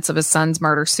make sense of his son's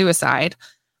murder-suicide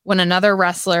when another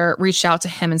wrestler reached out to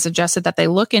him and suggested that they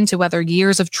look into whether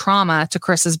years of trauma to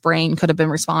Chris's brain could have been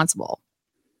responsible.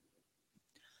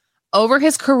 Over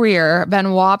his career,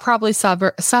 Benoit probably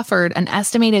suffered an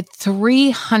estimated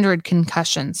 300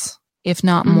 concussions, if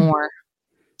not more.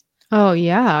 Oh,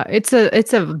 yeah. It's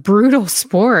a brutal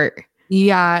sport.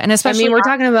 Yeah. And especially, we're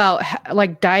talking about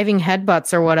like diving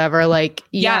headbutts or whatever. Like,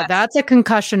 that's a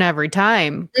concussion every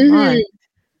time. Come on.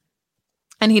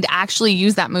 And he'd actually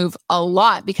use that move a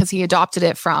lot because he adopted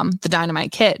it from the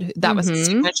Dynamite Kid. That was his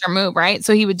signature move, right?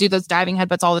 So he would do those diving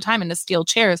headbutts all the time into steel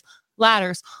chairs,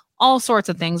 ladders, all sorts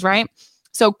of things, right?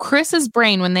 So Chris's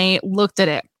brain, when they looked at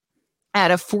it,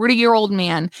 at a 40-year-old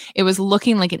man, it was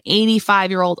looking like an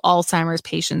 85-year-old Alzheimer's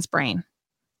patient's brain.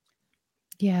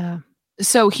 Yeah.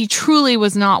 So he truly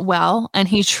was not well, and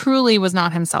he truly was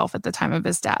not himself at the time of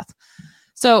his death.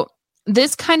 So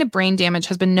this kind of brain damage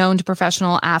has been known to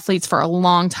professional athletes for a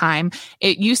long time.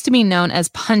 It used to be known as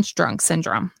punch drunk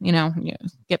syndrome. You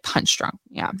get punch drunk.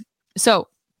 Yeah. So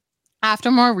after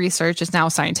more research, it's now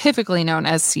scientifically known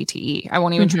as CTE. I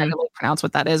won't even try to pronounce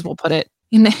what that is. We'll put it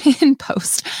in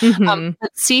post. But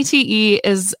CTE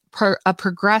is a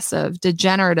progressive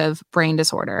degenerative brain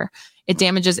disorder. It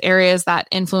damages areas that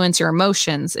influence your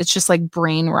emotions. It's just like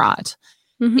brain rot.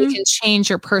 It can change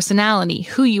your personality,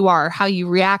 who you are, how you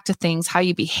react to things, how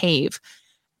you behave.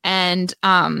 And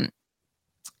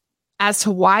as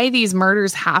to why these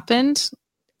murders happened,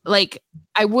 like,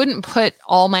 I wouldn't put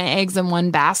all my eggs in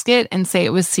one basket and say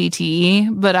it was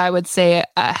CTE, but I would say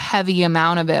a heavy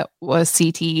amount of it was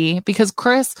CTE, because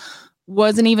Chris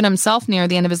wasn't even himself near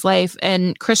the end of his life.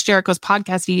 And Chris Jericho's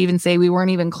podcast, he'd even say we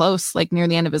weren't even close, like near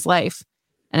the end of his life.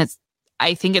 And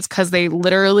I think it's because they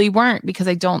literally weren't, because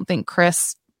I don't think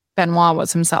Chris Benoit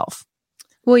was himself.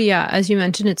 Well, yeah, as you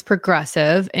mentioned, it's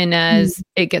progressive, and as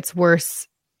it gets worse,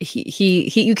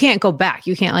 he you can't go back.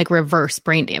 You can't like reverse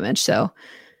brain damage. So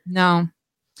no.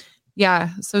 Yeah.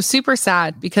 So super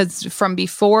sad, because from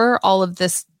before all of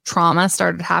this trauma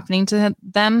started happening to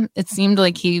them, it seemed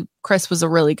like Chris was a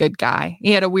really good guy.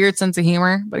 He had a weird sense of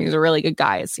humor, but he was a really good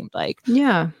guy, it seemed like.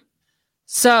 Yeah.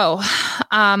 So,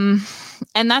 and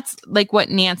that's like what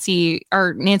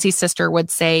Nancy's sister would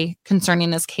say concerning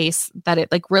this case, that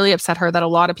it like really upset her that a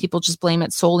lot of people just blame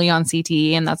it solely on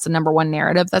CTE. And that's the number one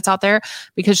narrative that's out there,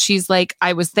 because she's like,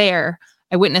 I was there,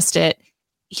 I witnessed it.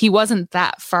 He wasn't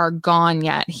that far gone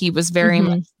yet. He was very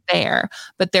much there,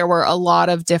 but there were a lot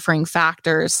of differing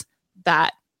factors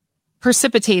that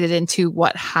precipitated into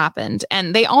what happened.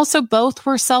 And they also both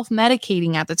were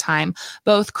self-medicating at the time.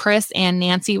 Both Chris and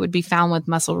Nancy would be found with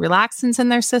muscle relaxants in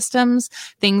their systems,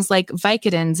 things like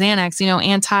Vicodin, Xanax,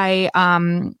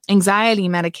 anti-anxiety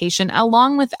medication,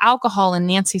 along with alcohol in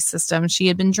Nancy's system. She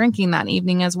had been drinking that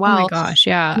evening as well. Oh my gosh,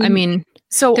 yeah. I mean,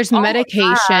 so there's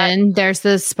medication, there's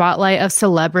the spotlight of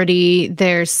celebrity,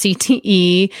 there's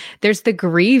CTE, there's the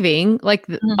grieving, like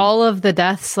all of the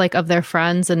deaths like of their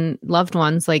friends and loved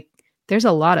ones, like there's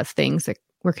a lot of things that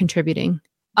were contributing.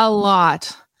 A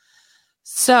lot.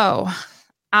 So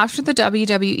after the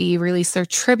WWE released their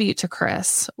tribute to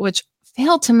Chris, which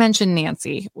failed to mention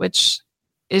Nancy, which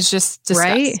is just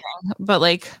disgusting, but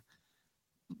like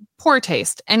poor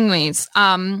taste. Anyways,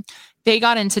 they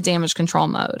got into damage control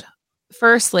mode.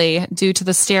 Firstly, due to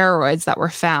the steroids that were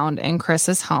found in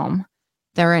Chris's home,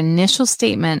 their initial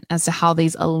statement as to how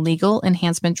these illegal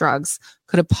enhancement drugs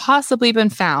could have possibly been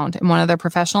found in one of their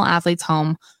professional athletes'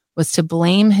 home was to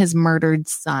blame his murdered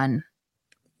son.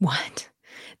 What?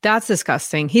 That's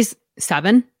disgusting. He's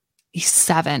 7? He's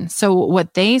 7. So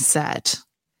what they said,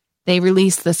 they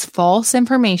released this false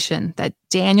information that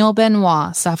Daniel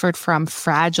Benoit suffered from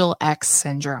Fragile X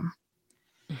syndrome.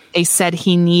 They said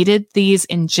he needed these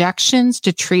injections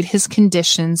to treat his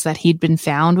conditions, that he'd been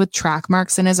found with track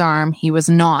marks in his arm. He was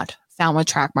not found with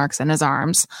track marks in his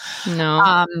arms.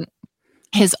 No.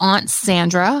 His aunt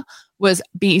Sandra was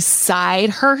beside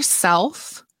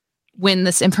herself when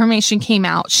this information came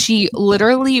out. She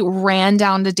literally ran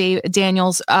down to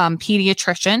Daniel's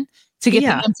pediatrician to get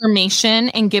the information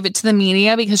and give it to the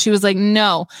media, because she was like,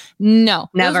 no,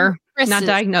 never. Not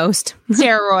diagnosed.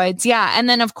 Steroids. Yeah. And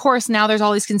then of course, now there's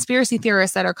all these conspiracy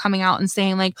theorists that are coming out and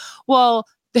saying like, well,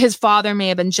 his father may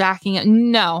have been jacking it.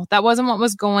 No, that wasn't what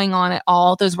was going on at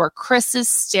all. Those were Chris's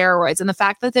steroids. And the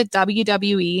fact that the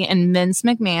WWE and Vince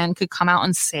McMahon could come out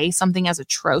and say something as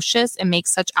atrocious and make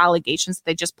such allegations that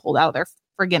they just pulled out of their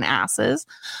friggin' asses.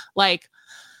 Like,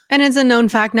 and it's a known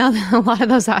fact now that a lot of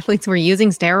those athletes were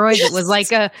using steroids.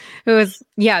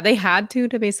 Yes. They had to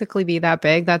basically be that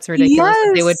big. That's ridiculous.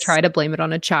 Yes. They would try to blame it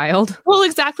on a child. Well,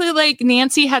 exactly like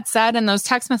Nancy had said in those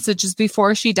text messages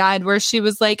before she died, where she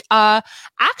was like,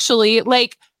 actually,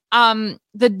 like, the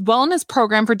wellness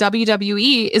program for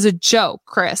WWE is a joke,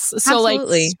 Chris. So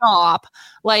Absolutely. Like, stop.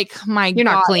 Like, You're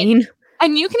not clean.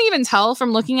 And you can even tell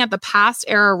from looking at the past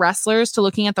era wrestlers to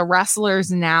looking at the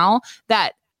wrestlers now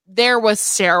that there was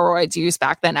steroids used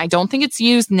back then. I don't think it's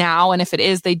used now. And if it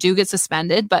is, they do get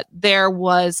suspended, but there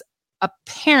was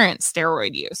apparent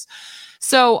steroid use.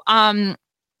 So the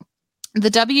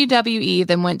WWE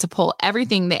then went to pull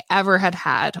everything they ever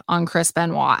had on Chris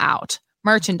Benoit out.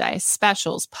 Merchandise,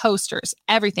 specials, posters,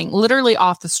 everything, literally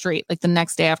off the street, like the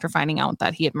next day after finding out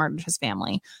that he had murdered his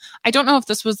family. I don't know if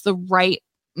this was the right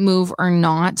move or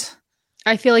not.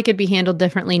 I feel like it'd be handled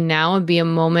differently now. It'd be a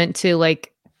moment to like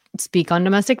speak on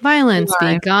domestic violence,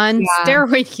 speak on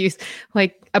steroid use,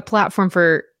 like a platform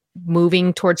for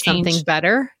moving towards something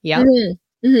better. Yeah.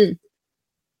 Mm-hmm.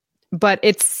 Mm-hmm. But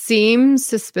it seems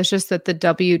suspicious that the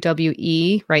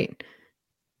WWE, right?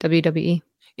 WWE.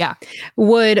 Yeah.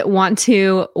 Would want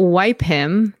to wipe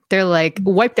him. They're like,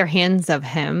 wipe their hands of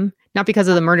him, not because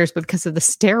of the murders, but because of the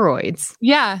steroids.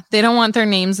 Yeah. They don't want their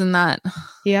names in that.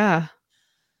 Yeah.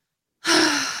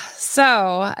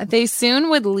 So they soon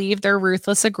would leave their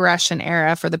ruthless aggression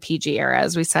era for the PG era,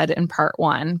 as we said in part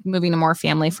 1, moving to more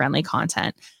family-friendly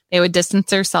content. It would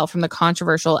distance herself from the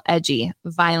controversial, edgy,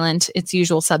 violent, its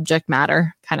usual subject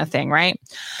matter kind of thing, right?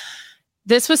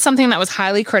 This was something that was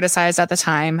highly criticized at the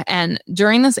time. And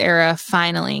during this era,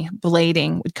 finally,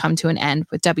 blading would come to an end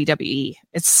with WWE.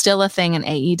 It's still a thing in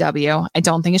AEW. I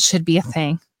don't think it should be a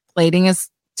thing. Blading is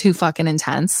too fucking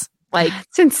intense. Like,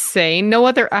 it's insane. No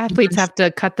other athletes have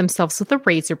to cut themselves with a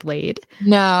razor blade.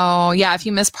 No. Yeah. If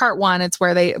you miss part one, it's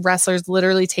where wrestlers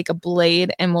literally take a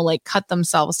blade and will like cut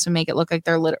themselves to make it look like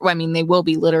they're I mean, they will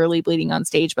be literally bleeding on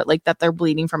stage, but like that they're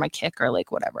bleeding from a kick or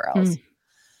like whatever else.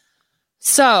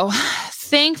 So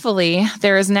thankfully,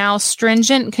 there is now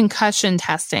stringent concussion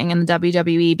testing in the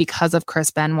WWE because of Chris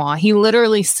Benoit. He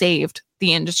literally saved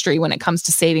the industry when it comes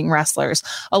to saving wrestlers.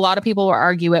 A lot of people will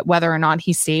argue it whether or not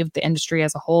he saved the industry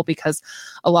as a whole, because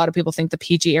a lot of people think the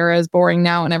PG era is boring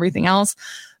now and everything else.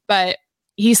 But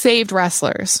he saved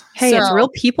wrestlers. Hey, it's real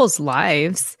people's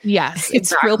lives. Yes,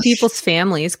 it's real people's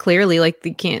families. Clearly, like, they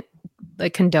can't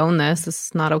like condone this. This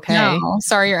is not okay. No,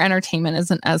 sorry, your entertainment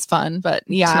isn't as fun, but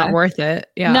yeah, it's not worth it.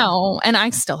 Yeah, no, and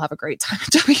I still have a great time at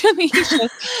WWE.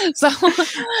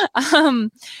 So,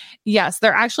 yes,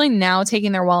 they're actually now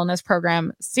taking their wellness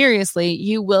program seriously.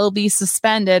 You will be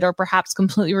suspended or perhaps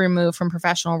completely removed from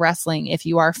professional wrestling if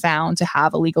you are found to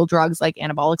have illegal drugs like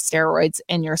anabolic steroids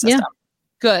in your system. Yeah.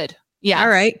 Good. Yeah. All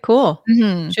right. Cool.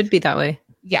 Should be that way.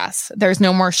 Yes. There's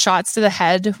no more shots to the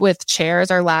head with chairs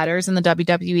or ladders in the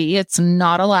WWE. It's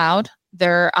not allowed.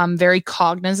 They're very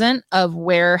cognizant of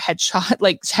where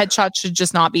headshots should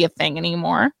just not be a thing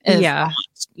anymore. Yeah.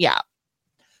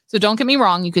 So don't get me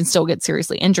wrong. You can still get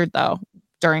seriously injured though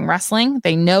during wrestling.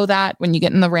 They know that when you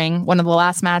get in the ring. One of the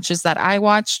last matches that I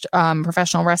watched,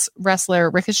 professional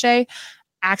wrestler Ricochet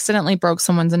accidentally broke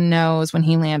someone's nose when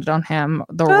he landed on him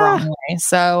the wrong way.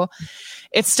 So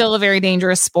it's still a very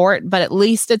dangerous sport, but at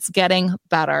least it's getting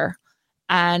better.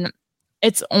 And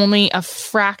it's only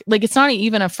it's not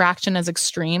even a fraction as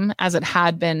extreme as it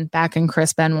had been back in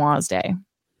Chris Benoit's day.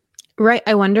 Right.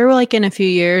 I wonder, like, in a few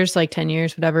years, like 10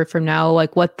 years, whatever from now,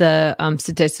 like what the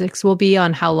statistics will be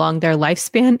on how long their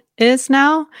lifespan is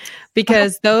now,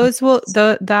 because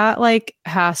that like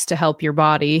has to help your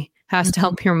body, has to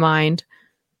help your mind.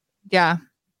 Yeah.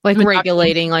 Like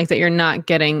regulating, like that you're not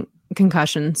getting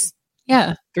concussions.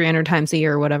 Yeah. 300 times a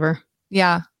year or whatever.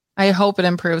 Yeah. I hope it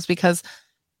improves, because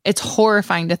it's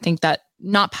horrifying to think that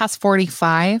not past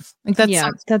 45. Like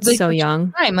that's like, so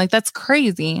young. Time. Like that's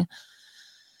crazy.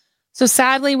 So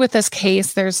sadly with this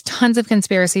case, there's tons of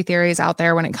conspiracy theories out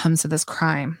there when it comes to this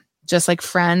crime. Just like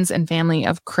friends and family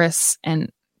of Chris and,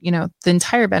 the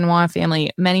entire Benoit family,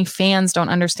 many fans don't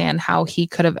understand how he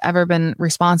could have ever been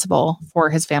responsible for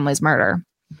his family's murder.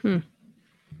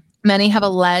 Many have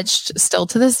alleged still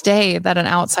to this day that an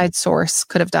outside source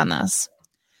could have done this.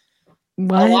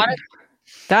 What?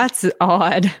 That's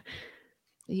odd.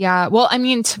 Yeah. Well, I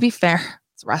mean, to be fair,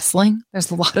 it's wrestling. There's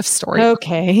a lot of stories.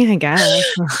 Okay, I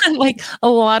guess. Like a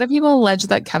lot of people allege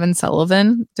that Kevin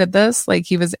Sullivan did this. Like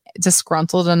he was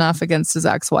disgruntled enough against his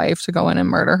ex-wife to go in and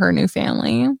murder her new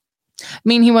family. I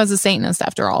mean, he was a Satanist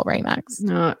after all, right, Max?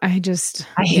 No, I hate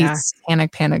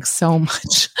Satanic Panic so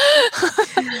much.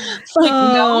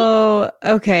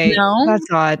 Okay. No?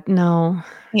 That's odd. No.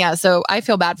 Yeah, so I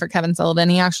feel bad for Kevin Sullivan.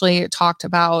 He actually talked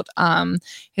about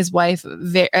his wife,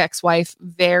 ex-wife,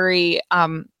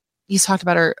 he's talked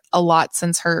about her a lot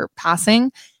since her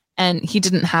passing, and he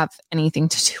didn't have anything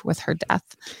to do with her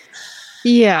death.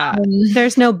 Yeah,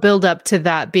 there's no build up to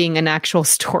that being an actual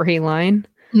storyline.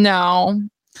 No.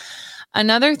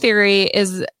 Another theory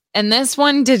is, and this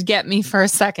one did get me for a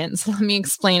second, so let me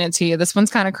explain it to you. This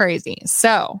one's kind of crazy.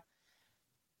 So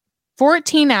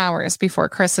 14 hours before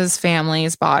Chris's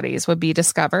family's bodies would be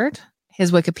discovered,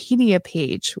 his Wikipedia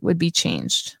page would be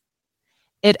changed.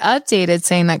 It updated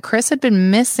saying that Chris had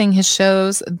been missing his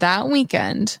shows that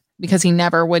weekend because he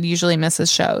never would usually miss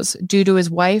his shows due to his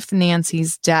wife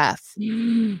Nancy's death.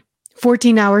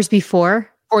 14 hours before?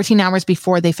 14 hours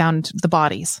before they found the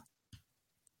bodies.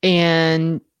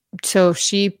 And so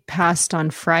she passed on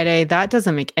Friday. That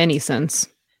doesn't make any sense.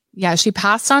 Yeah, she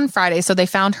passed on Friday. So they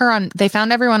found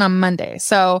everyone on Monday.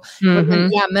 So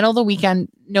middle of the weekend,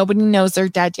 nobody knows they're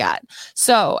dead yet.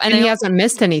 So, and he hasn't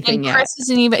missed anything yet. Chris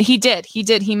isn't even, he did.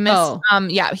 He missed,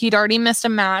 he'd already missed a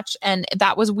match, and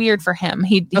that was weird for him.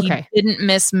 He didn't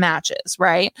miss matches.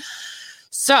 Right.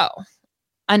 So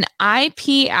an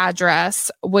IP address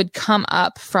would come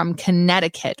up from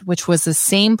Connecticut, which was the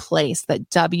same place that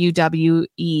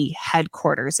WWE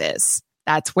headquarters is.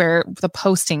 That's where the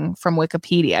posting from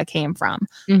Wikipedia came from.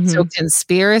 So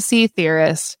conspiracy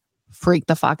theorists freak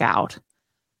the fuck out.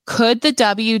 Could the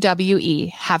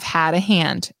WWE have had a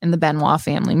hand in the Benoit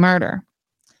family murder?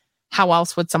 How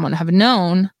else would someone have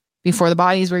known before the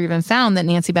bodies were even found that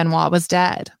Nancy Benoit was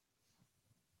dead.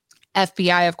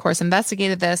 FBI, of course,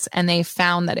 investigated this, and they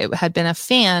found that it had been a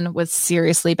fan with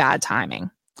seriously bad timing.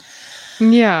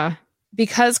 Yeah.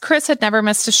 Because Chris had never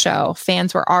missed a show,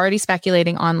 fans were already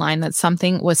speculating online that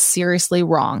something was seriously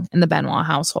wrong in the Benoit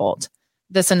household.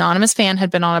 This anonymous fan had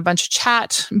been on a bunch of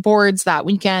chat boards that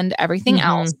weekend, everything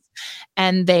else,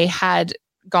 and they had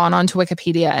gone onto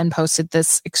Wikipedia and posted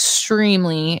this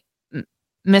extremely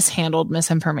mishandled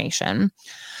misinformation.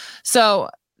 So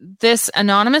this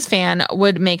anonymous fan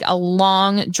would make a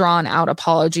long, drawn-out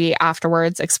apology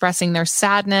afterwards, expressing their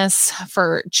sadness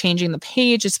for changing the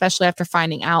page, especially after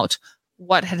finding out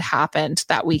what had happened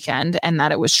that weekend and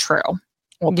that it was true.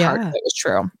 Well, part of it was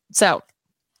true. So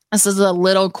this is a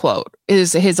little quote.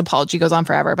 His apology goes on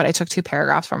forever, but I took 2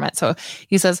 paragraphs from it. So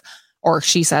he says, or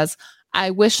she says, "I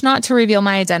wish not to reveal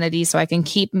my identity so I can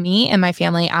keep me and my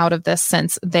family out of this,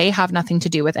 since they have nothing to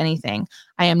do with anything.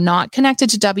 I am not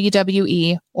connected to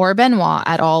WWE or Benoit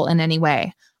at all in any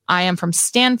way. I am from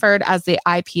Stanford, as the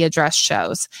IP address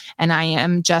shows, and I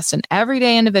am just an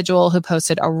everyday individual who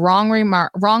posted a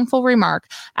wrongful remark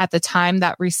at a time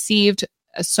that received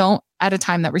so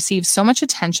much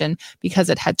attention because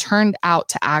it had turned out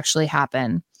to actually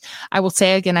happen. I will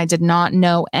say again, I did not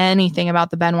know anything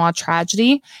about the Benoit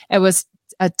tragedy. It was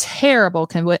a terrible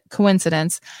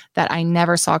coincidence that I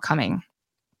never saw coming.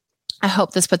 I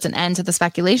hope this puts an end to the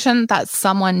speculation that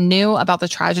someone knew about the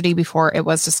tragedy before it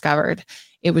was discovered.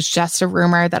 It was just a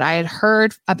rumor that I had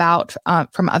heard about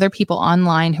from other people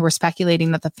online who were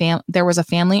speculating that there was a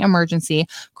family emergency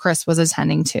Chris was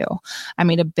attending to. I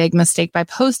made a big mistake by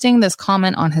posting this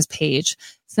comment on his page,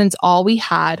 since all we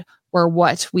had were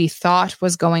what we thought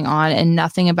was going on and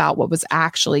nothing about what was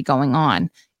actually going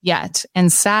on yet.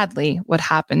 And sadly, what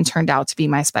happened turned out to be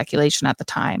my speculation at the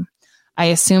time. I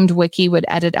assumed Wiki would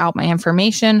edit out my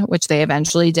information, which they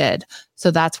eventually did. So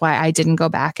that's why I didn't go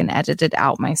back and edit it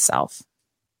out myself."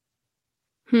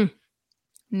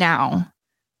 Now,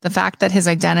 the fact that his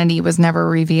identity was never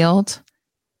revealed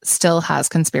still has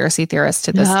conspiracy theorists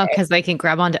to this day. Because they can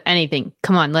grab onto anything.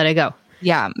 Come on, let it go.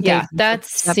 Yeah. That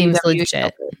seems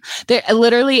legit. There,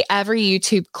 literally every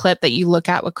YouTube clip that you look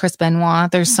at with Chris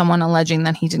Benoit, there's someone alleging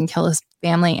that he didn't kill his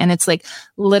family. And it's like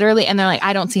literally, and they're like,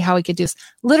 I don't see how he could do this.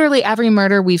 Literally every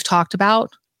murder we've talked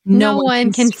about, no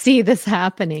one can see this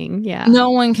happening. Yeah.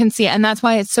 No one can see it. And that's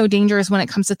why it's so dangerous when it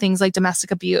comes to things like domestic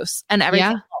abuse and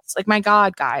everything else. Like, my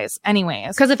God, guys.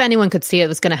 Anyways. Because if anyone could see it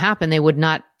was going to happen, they would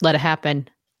not let it happen.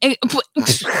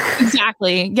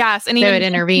 Exactly. Yes. And they would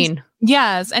intervene.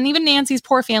 Yes. And even Nancy's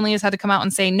poor family has had to come out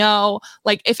and say no.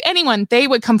 Like, if anyone, they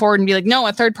would come forward and be like, no,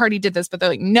 a third party did this. But they're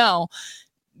like, no,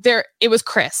 it was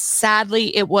Chris.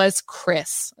 Sadly, it was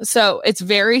Chris. So it's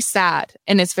very sad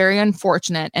and it's very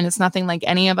unfortunate. And it's nothing like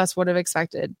any of us would have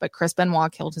expected. But Chris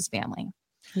Benoit killed his family.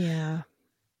 Yeah.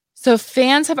 So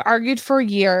fans have argued for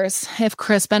years if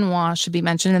Chris Benoit should be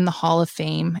mentioned in the Hall of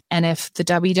Fame and if the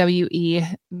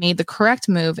WWE made the correct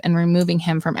move in removing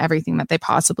him from everything that they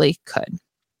possibly could.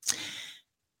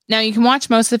 Now, you can watch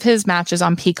most of his matches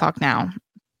on Peacock now,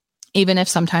 even if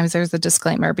sometimes there's a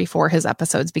disclaimer before his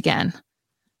episodes begin.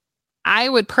 I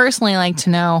would personally like to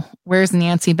know, where's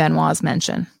Nancy Benoit's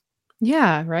mention?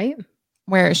 Yeah, right?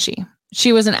 Where is she?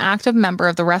 She was an active member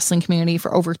of the wrestling community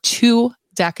for over 2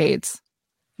 decades.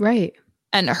 Right.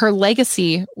 And her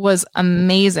legacy was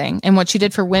amazing. And what she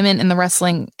did for women in the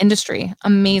wrestling industry,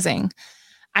 amazing.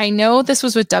 I know this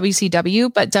was with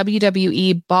WCW, but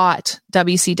WWE bought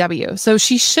WCW. So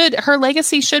her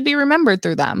legacy should be remembered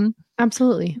through them.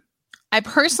 Absolutely. I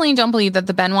personally don't believe that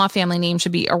the Benoit family name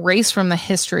should be erased from the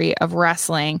history of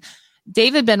wrestling.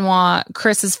 David Benoit,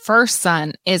 Chris's first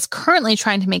son, is currently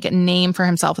trying to make a name for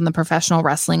himself in the professional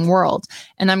wrestling world.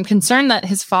 And I'm concerned that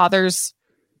his father's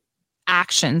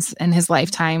actions in his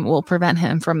lifetime will prevent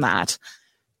him from that.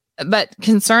 But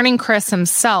concerning Chris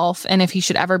himself, and if he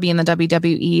should ever be in the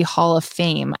WWE Hall of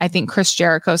Fame, I think Chris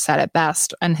Jericho said it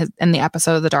best in the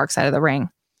episode of The Dark Side of the Ring.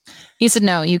 He said,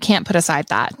 no, you can't put aside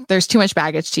that. There's too much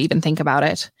baggage to even think about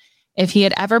it. If he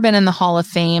had ever been in the Hall of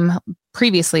Fame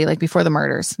previously, like before the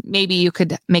murders, maybe you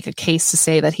could make a case to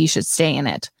say that he should stay in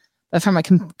it. But from a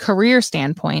career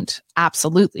standpoint,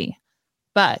 absolutely.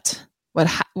 But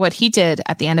what he did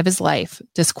at the end of his life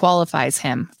disqualifies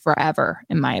him forever,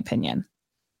 in my opinion.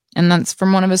 And that's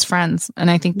from one of his friends.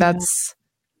 And I think that's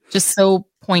just so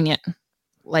poignant.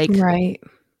 Like, right.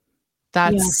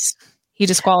 He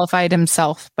disqualified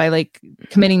himself by like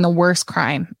committing the worst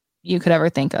crime you could ever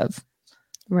think of.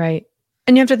 Right.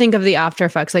 And you have to think of the after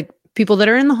effects. Like, people that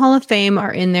are in the Hall of Fame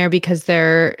are in there because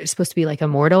they're supposed to be like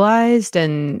immortalized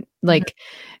and like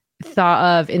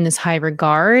thought of in this high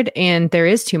regard, and there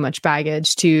is too much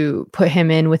baggage to put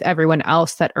him in with everyone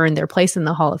else that earned their place in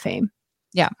the Hall of Fame.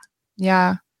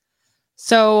 Yeah.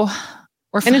 So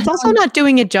and it's also not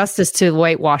doing it justice to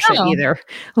whitewash it either.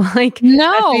 Like,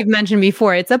 no, as we've mentioned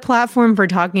before, it's a platform for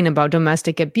talking about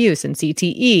domestic abuse and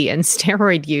CTE and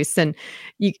steroid use. And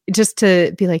you just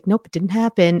to be like, nope, it didn't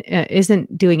happen,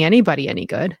 isn't doing anybody any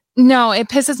good. No, it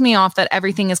pisses me off that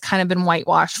everything has kind of been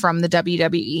whitewashed from the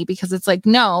WWE, because it's like,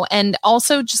 no. And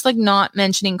also just like not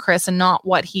mentioning Chris and not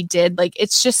what he did. Like,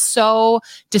 it's just so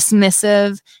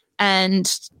dismissive. And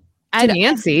to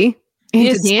Nancy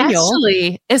and to Daniel,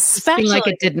 especially like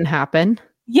it didn't happen.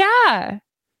 Yeah.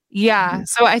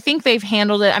 So I think they've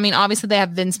handled it. I mean, obviously they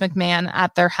have Vince McMahon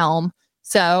at their helm,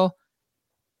 so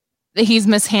he's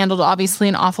mishandled obviously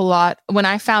an awful lot. When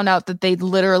I found out that they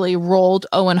literally rolled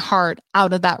Owen Hart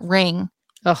out of that ring,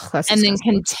 that's and then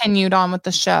continued on with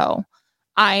the show,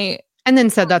 and then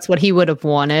said that's what he would have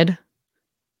wanted.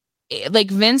 Like,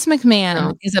 Vince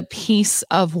McMahon is a piece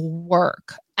of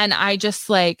work, and I just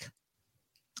like,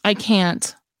 I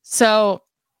can't. So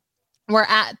we're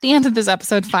at the end of this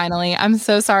episode finally. I'm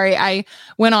so sorry. I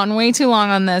went on way too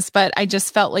long on this, but I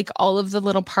just felt like all of the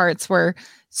little parts were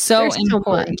so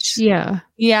important.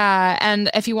 Yeah.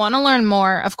 And if you want to learn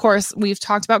more, of course, we've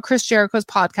talked about Chris Jericho's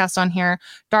podcast on here,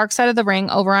 Dark Side of the Ring,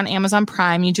 over on Amazon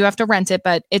Prime. You do have to rent it,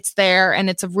 but it's there, and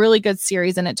it's a really good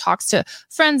series, and it talks to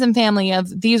friends and family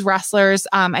of these wrestlers.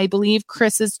 I believe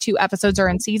Chris's 2 episodes are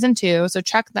in season 2, so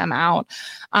check them out.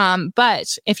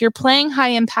 But if you're playing high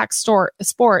impact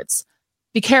sports,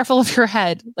 be careful of your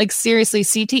head. Like, seriously,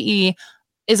 CTE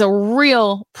is a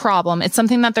real problem. It's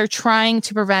something that they're trying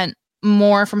to prevent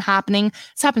more from happening.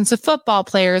 This happens to football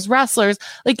players, wrestlers,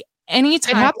 like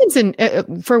anytime. It happens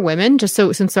in for women, just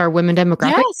so since our women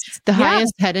demographic, the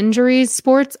highest head injuries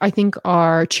sports, I think,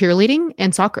 are cheerleading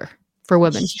and soccer for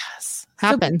women. Yes.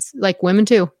 Happens, like women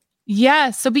too.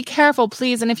 Yes. So be careful,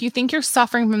 please. And if you think you're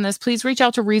suffering from this, please reach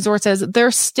out to resources. They're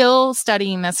still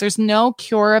studying this. There's no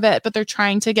cure of it, but they're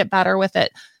trying to get better with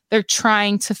it. They're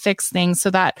trying to fix things so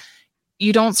that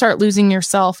you don't start losing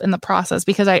yourself in the process,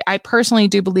 because I personally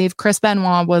do believe Chris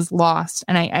Benoit was lost.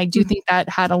 And I do think that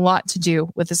had a lot to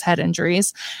do with his head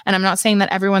injuries. And I'm not saying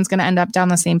that everyone's going to end up down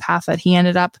the same path that he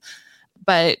ended up,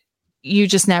 but you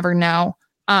just never know.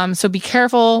 So be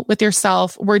careful with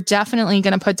yourself. We're definitely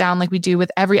going to put down, like we do with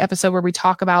every episode where we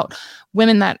talk about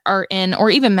women that are in, or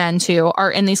even men too, are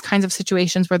in these kinds of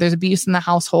situations where there's abuse in the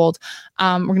household.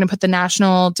 We're going to put the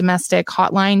National Domestic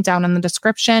Hotline down in the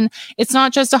description. It's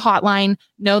not just a hotline.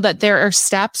 Know that there are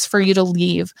steps for you to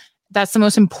leave. That's the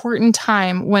most important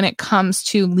time when it comes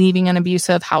to leaving an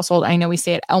abusive household. I know we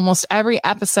say it almost every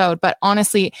episode, but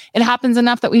honestly, it happens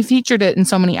enough that we featured it in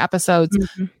so many episodes.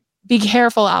 Mm-hmm. Be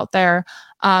careful out there.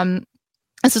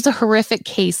 This is a horrific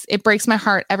case. It breaks my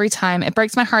heart every time. It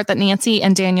breaks my heart that Nancy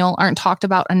and Daniel aren't talked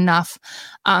about enough.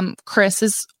 Chris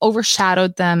has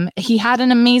overshadowed them. He had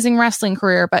an amazing wrestling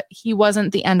career, but he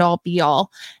wasn't the end all be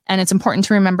all. And it's important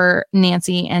to remember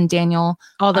Nancy and Daniel.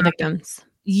 All the victims.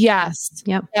 Yes.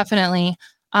 Yep. Definitely.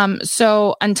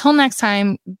 So until next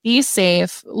time, be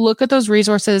safe. Look at those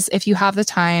resources if you have the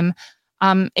time.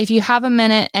 If you have a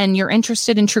minute and you're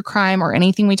interested in true crime or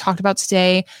anything we talked about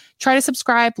today, try to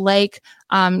subscribe,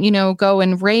 go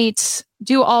and rate,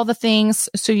 do all the things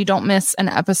so you don't miss an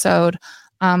episode.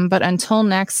 But until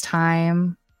next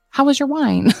time, how was your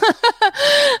wine?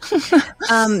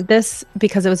 This,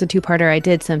 because it was a 2-parter, I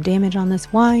did some damage on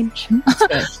this wine. It's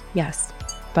good. Yes.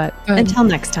 But good. Until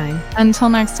next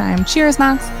time. Cheers,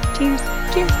 Max. Cheers.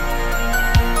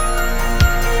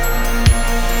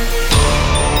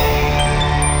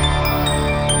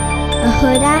 A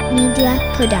Huda Media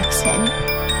Production.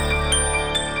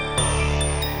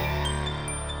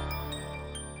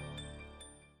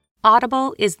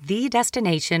 Audible is the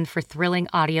destination for thrilling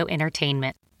audio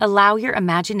entertainment. Allow your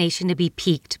imagination to be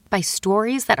piqued by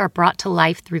stories that are brought to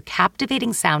life through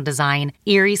captivating sound design,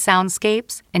 eerie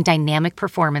soundscapes, and dynamic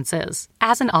performances.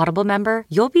 As an Audible member,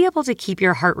 you'll be able to keep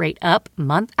your heart rate up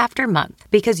month after month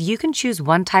because you can choose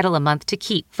one title a month to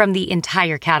keep from the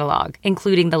entire catalog,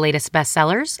 including the latest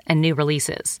bestsellers and new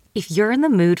releases. If you're in the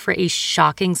mood for a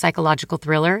shocking psychological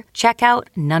thriller, check out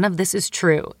None of This Is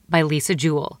True by Lisa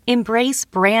Jewell. Embrace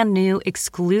brand new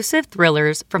exclusive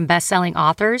thrillers from best-selling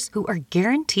authors who are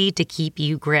guaranteed to keep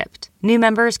you gripped. New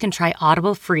members can try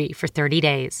Audible free for 30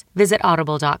 days. Visit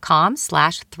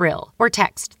audible.com/thrill or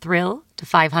text thrill to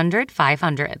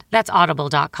 500-500. That's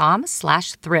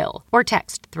audible.com/thrill or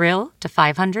text thrill to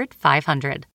 500-500.